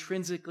are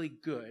intrinsically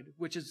good,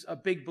 which is a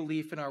big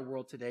belief in our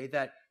world today,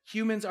 that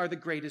humans are the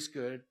greatest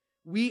good,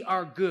 we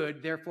are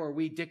good, therefore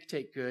we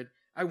dictate good,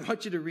 I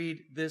want you to read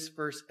this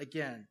verse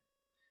again.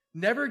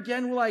 Never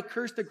again will I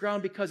curse the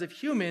ground because of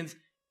humans,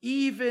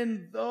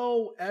 even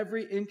though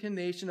every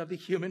inclination of the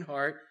human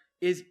heart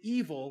is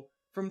evil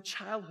from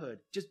childhood.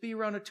 Just be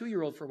around a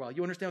 2-year-old for a while.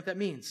 You understand what that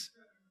means?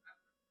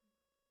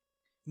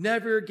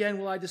 Never again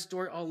will I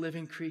destroy all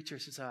living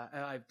creatures as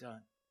I've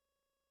done.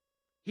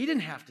 He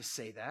didn't have to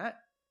say that.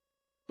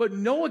 But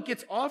Noah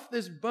gets off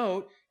this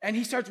boat and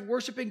he starts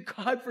worshiping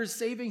God for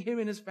saving him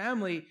and his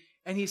family.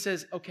 And he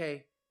says,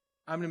 okay,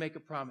 I'm going to make a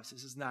promise.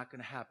 This is not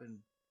going to happen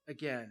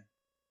again.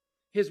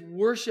 His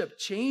worship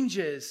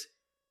changes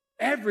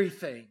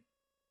everything.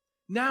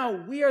 Now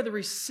we are the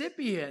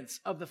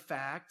recipients of the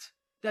fact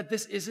that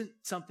this isn't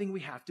something we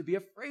have to be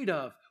afraid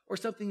of or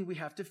something we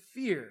have to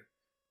fear.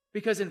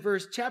 Because in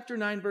chapter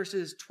 9,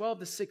 verses 12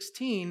 to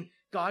 16,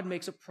 God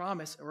makes a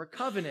promise or a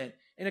covenant.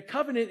 And a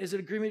covenant is an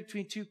agreement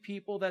between 2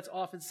 people that's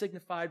often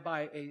signified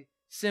by a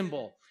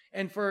symbol.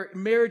 And for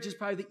marriage is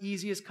probably the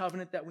easiest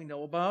covenant that we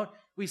know about.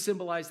 We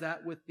symbolize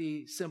that with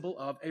the symbol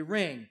of a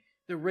ring.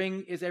 The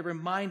ring is a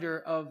reminder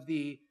of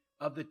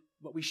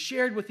what we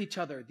shared with each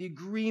other, the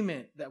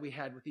agreement that we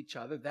had with each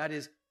other. That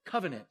is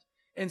covenant.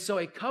 And so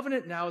a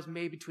covenant now is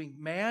made between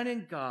man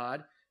and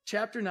God.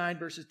 Chapter 9,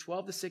 verses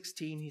 12 to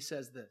 16, he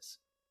says this.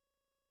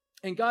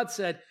 And God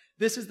said,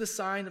 this is the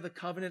sign of the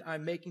covenant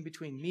I'm making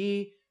between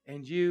me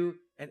and you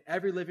and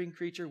every living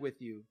creature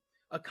with you,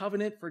 a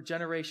covenant for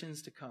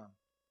generations to come.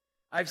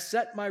 I've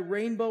set my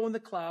rainbow in the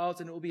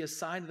clouds, and it will be a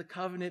sign of the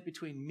covenant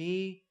between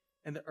me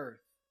and the earth.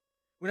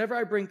 Whenever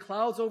I bring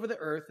clouds over the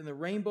earth and the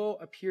rainbow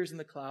appears in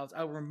the clouds,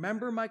 I will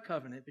remember my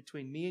covenant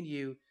between me and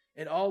you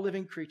and all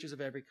living creatures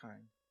of every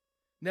kind.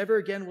 Never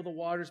again will the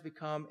waters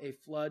become a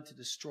flood to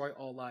destroy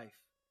all life.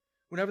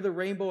 Whenever the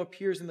rainbow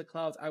appears in the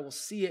clouds, I will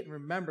see it and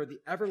remember the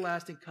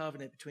everlasting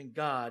covenant between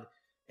God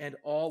and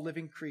all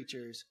living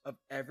creatures of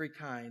every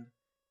kind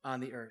on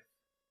the earth.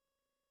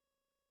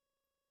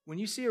 When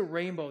you see a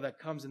rainbow that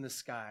comes in the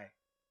sky,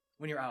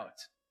 when you're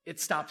out, it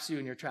stops you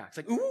in your tracks.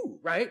 Like, ooh,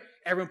 right?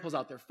 Everyone pulls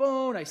out their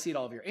phone. I see it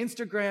all over your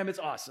Instagram. It's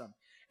awesome.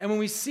 And when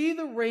we see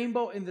the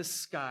rainbow in the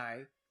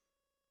sky,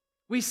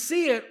 we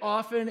see it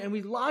often and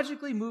we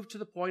logically move to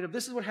the point of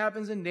this is what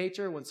happens in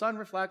nature when sun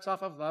reflects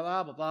off of blah,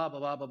 blah, blah, blah, blah,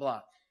 blah, blah,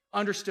 blah.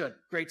 Understood.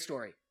 Great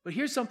story. But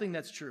here's something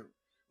that's true.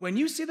 When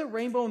you see the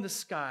rainbow in the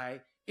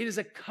sky, it is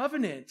a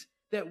covenant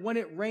that when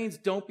it rains,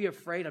 don't be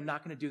afraid. I'm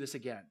not going to do this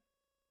again.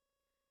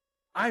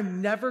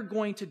 I'm never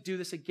going to do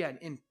this again.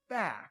 In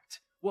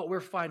fact, what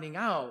we're finding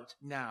out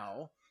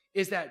now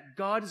is that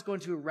God is going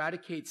to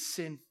eradicate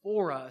sin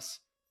for us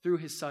through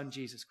his son,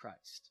 Jesus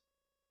Christ.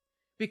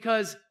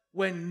 Because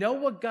when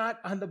Noah got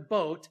on the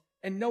boat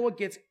and Noah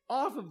gets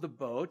off of the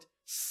boat,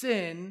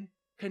 sin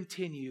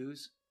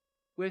continues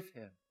with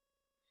him.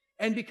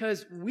 And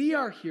because we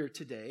are here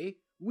today,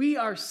 we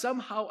are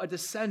somehow a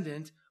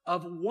descendant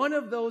of one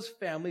of those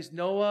families.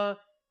 Noah,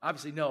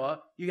 obviously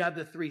Noah, you have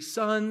the 3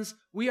 sons.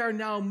 We are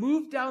now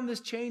moved down this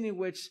chain in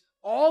which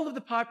all of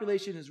the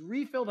population is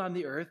refilled on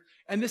the earth.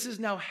 And this is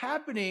now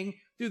happening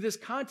through this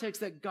context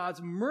that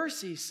God's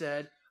mercy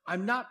said,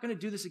 I'm not going to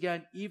do this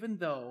again, even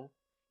though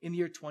in the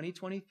year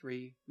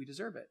 2023, we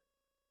deserve it.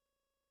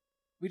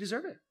 We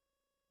deserve it.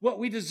 What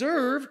we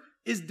deserve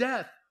is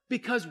death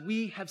because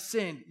we have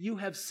sinned. You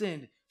have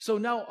sinned. So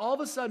now all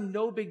of a sudden,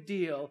 no big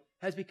deal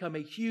has become a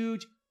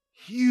huge,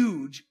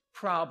 huge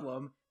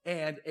problem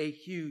and a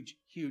huge,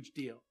 huge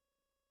deal.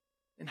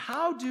 And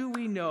how do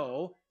we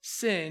know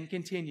sin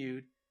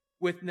continued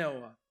with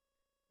Noah?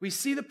 We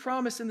see the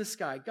promise in the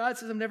sky. God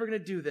says, I'm never going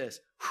to do this.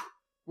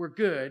 We're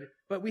good.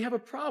 But we have a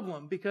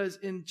problem because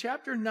in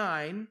chapter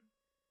 9,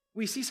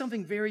 we see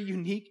something very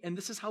unique, and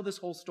this is how this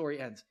whole story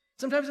ends.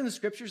 Sometimes in the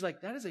scriptures,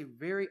 like, that is a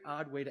very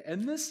odd way to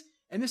end this,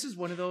 and this is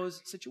one of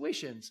those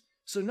situations.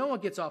 So Noah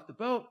gets off the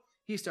boat.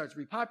 He starts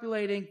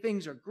repopulating.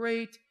 Things are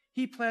great.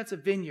 He plants a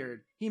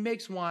vineyard. He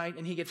makes wine,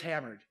 and he gets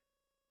hammered.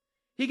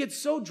 He gets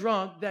so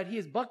drunk that he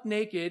is buck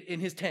naked in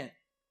his tent.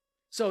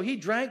 So he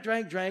drank,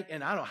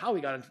 and I don't know how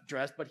he got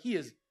dressed, but he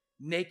is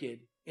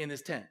naked in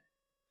his tent.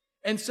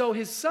 And so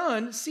his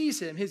son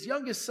sees him. His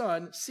youngest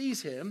son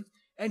sees him,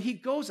 and he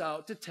goes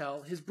out to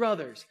tell his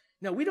brothers.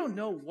 Now, we don't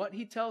know what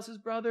he tells his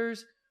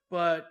brothers,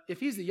 but if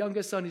he's the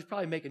youngest son, he's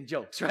probably making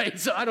jokes, right?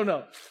 So I don't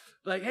know.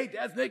 Like, hey,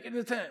 dad's naked in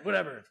the tent,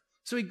 whatever.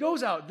 So he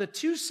goes out. The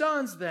two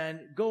sons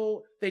then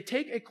go, they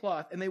take a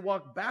cloth and they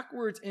walk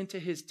backwards into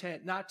his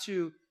tent, not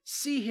to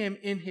see him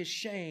in his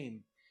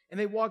shame. And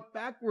they walk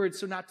backwards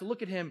so not to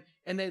look at him,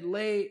 and they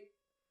lay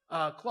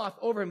cloth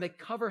over him. They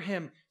cover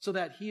him so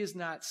that he is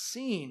not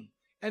seen.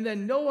 And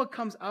then Noah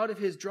comes out of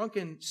his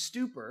drunken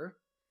stupor,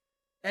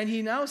 and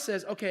he now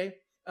says, okay,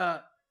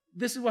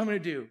 this is what I'm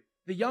going to do.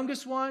 The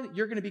youngest one,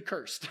 you're going to be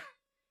cursed.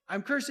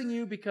 I'm cursing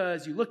you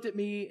because you looked at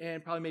me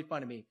and probably made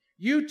fun of me.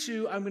 You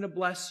two, I'm going to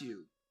bless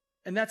you.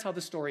 And that's how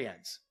the story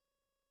ends.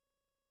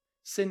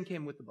 Sin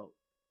came with the boat.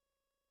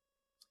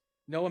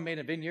 Noah made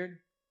a vineyard.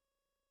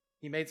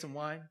 He made some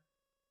wine.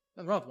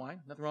 Nothing wrong with wine.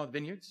 Nothing wrong with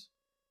vineyards.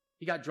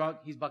 He got drunk.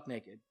 He's buck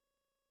naked.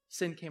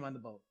 Sin came on the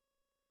boat.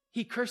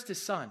 He cursed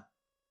his son.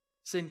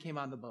 Sin came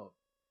on the boat.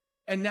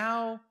 And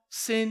now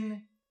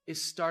sin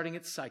is starting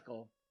its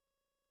cycle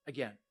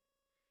again.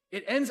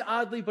 It ends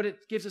oddly, but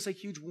it gives us a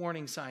huge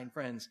warning sign,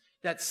 friends,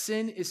 that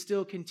sin is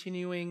still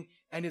continuing,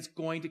 and it's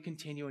going to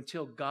continue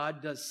until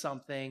God does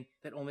something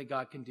that only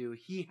God can do.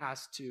 He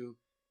has to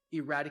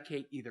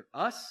eradicate either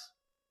us,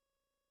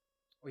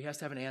 or he has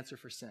to have an answer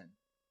for sin.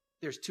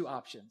 There's two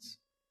options.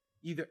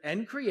 Either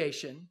end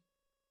creation,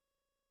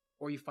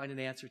 or you find an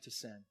answer to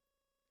sin.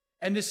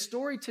 And this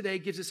story today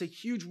gives us a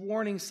huge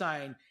warning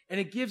sign, and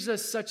it gives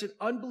us such an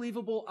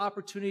unbelievable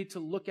opportunity to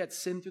look at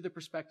sin through the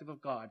perspective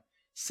of God.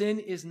 Sin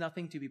is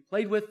nothing to be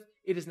played with.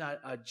 It is not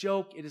a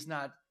joke. It is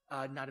not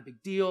a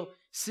big deal.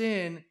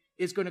 Sin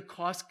is going to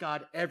cost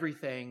God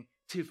everything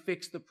to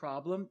fix the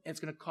problem, and it's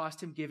going to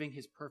cost him giving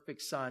his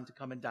perfect son to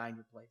come and die in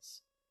your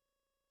place.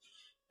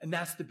 And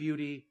that's the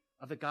beauty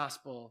of the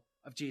gospel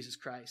of Jesus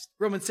Christ.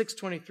 Romans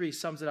 6:23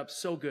 sums it up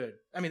so good.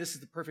 I mean, this is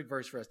the perfect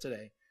verse for us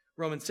today.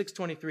 Romans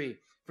 6:23,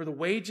 for the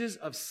wages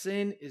of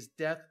sin is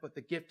death, but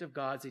the gift of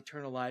God is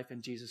eternal life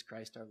in Jesus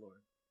Christ our Lord.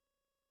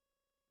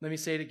 Let me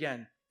say it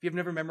again. If you've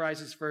never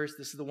memorized this verse,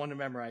 this is the one to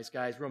memorize,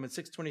 guys. Romans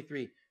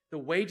 6:23. The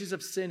wages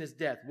of sin is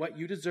death. What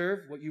you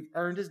deserve, what you've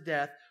earned is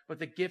death, but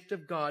the gift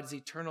of God is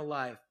eternal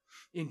life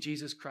in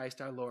Jesus Christ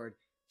our Lord.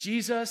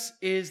 Jesus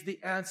is the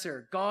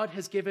answer. God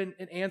has given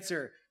an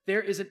answer.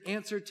 There is an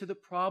answer to the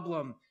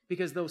problem,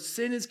 because though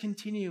sin is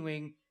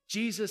continuing,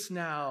 Jesus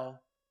now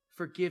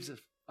forgives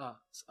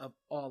us of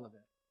all of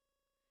it.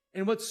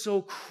 And what's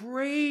so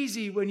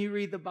crazy when you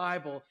read the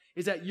Bible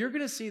is that you're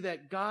going to see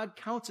that God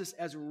counts us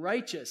as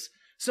righteous.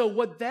 So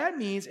what that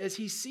means is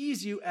he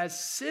sees you as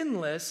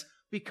sinless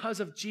because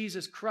of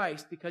Jesus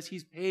Christ, because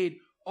he's paid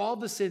all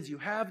the sins you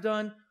have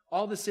done,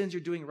 all the sins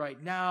you're doing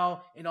right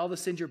now, and all the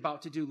sins you're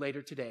about to do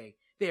later today.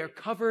 They are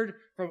covered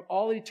from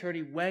all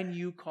eternity when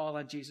you call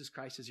on Jesus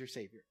Christ as your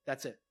Savior.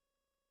 That's it.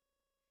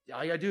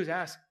 All you got to do is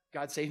ask,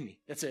 God save me.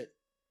 That's it.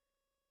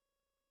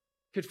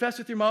 Confess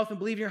with your mouth and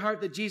believe in your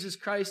heart that Jesus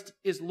Christ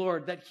is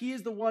Lord, that he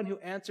is the one who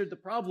answered the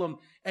problem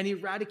and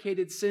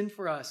eradicated sin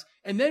for us.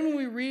 And then when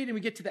we read and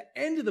we get to the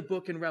end of the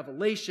book in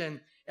Revelation,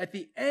 at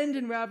the end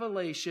in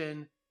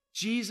Revelation,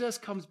 Jesus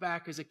comes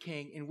back as a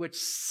king in which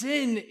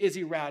sin is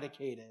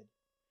eradicated.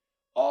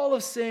 All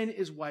of sin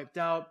is wiped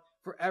out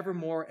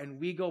forevermore, and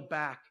we go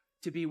back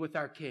to be with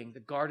our king. The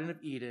Garden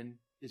of Eden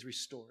is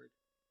restored.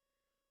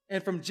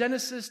 And from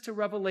Genesis to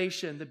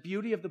Revelation, the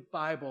beauty of the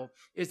Bible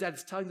is that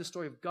it's telling the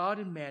story of God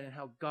and man and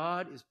how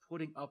God is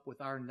putting up with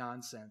our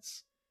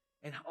nonsense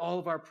and all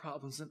of our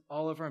problems and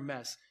all of our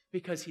mess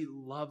because he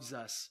loves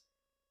us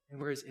and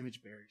we're his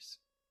image bearers.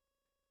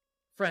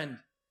 Friend,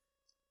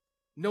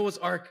 Noah's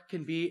Ark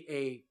can be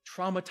a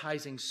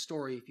traumatizing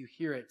story if you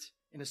hear it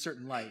in a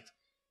certain light.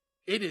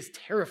 It is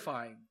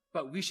terrifying,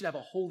 but we should have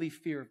a holy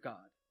fear of God.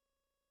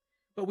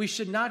 But we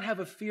should not have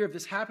a fear of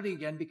this happening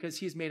again because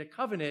he's made a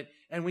covenant.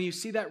 And when you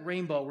see that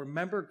rainbow,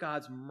 remember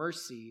God's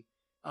mercy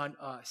on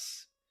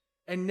us.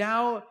 And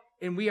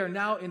we are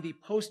now in the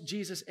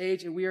post-Jesus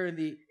age, and we are in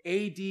the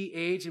AD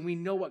age, and we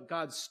know what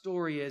God's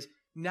story is.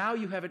 Now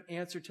you have an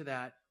answer to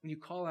that when you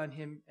call on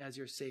him as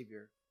your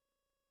Savior.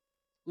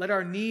 Let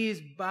our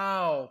knees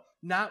bow,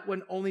 not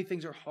when only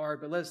things are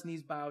hard, but let us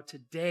knees bow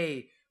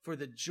today for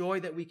the joy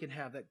that we can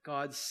have that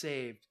God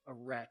saved a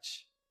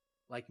wretch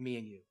like me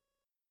and you.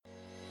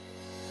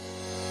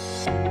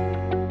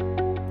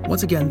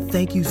 Once again,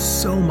 thank you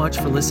so much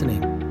for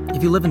listening.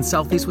 If you live in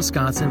Southeast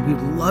Wisconsin,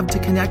 we'd love to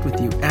connect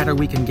with you at our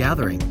weekend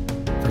gathering.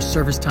 For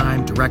service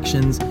time,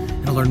 directions,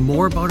 and to learn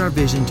more about our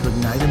vision to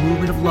ignite a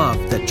movement of love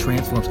that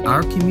transforms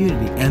our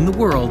community and the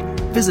world,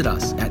 visit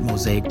us at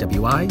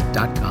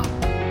mosaicwi.com.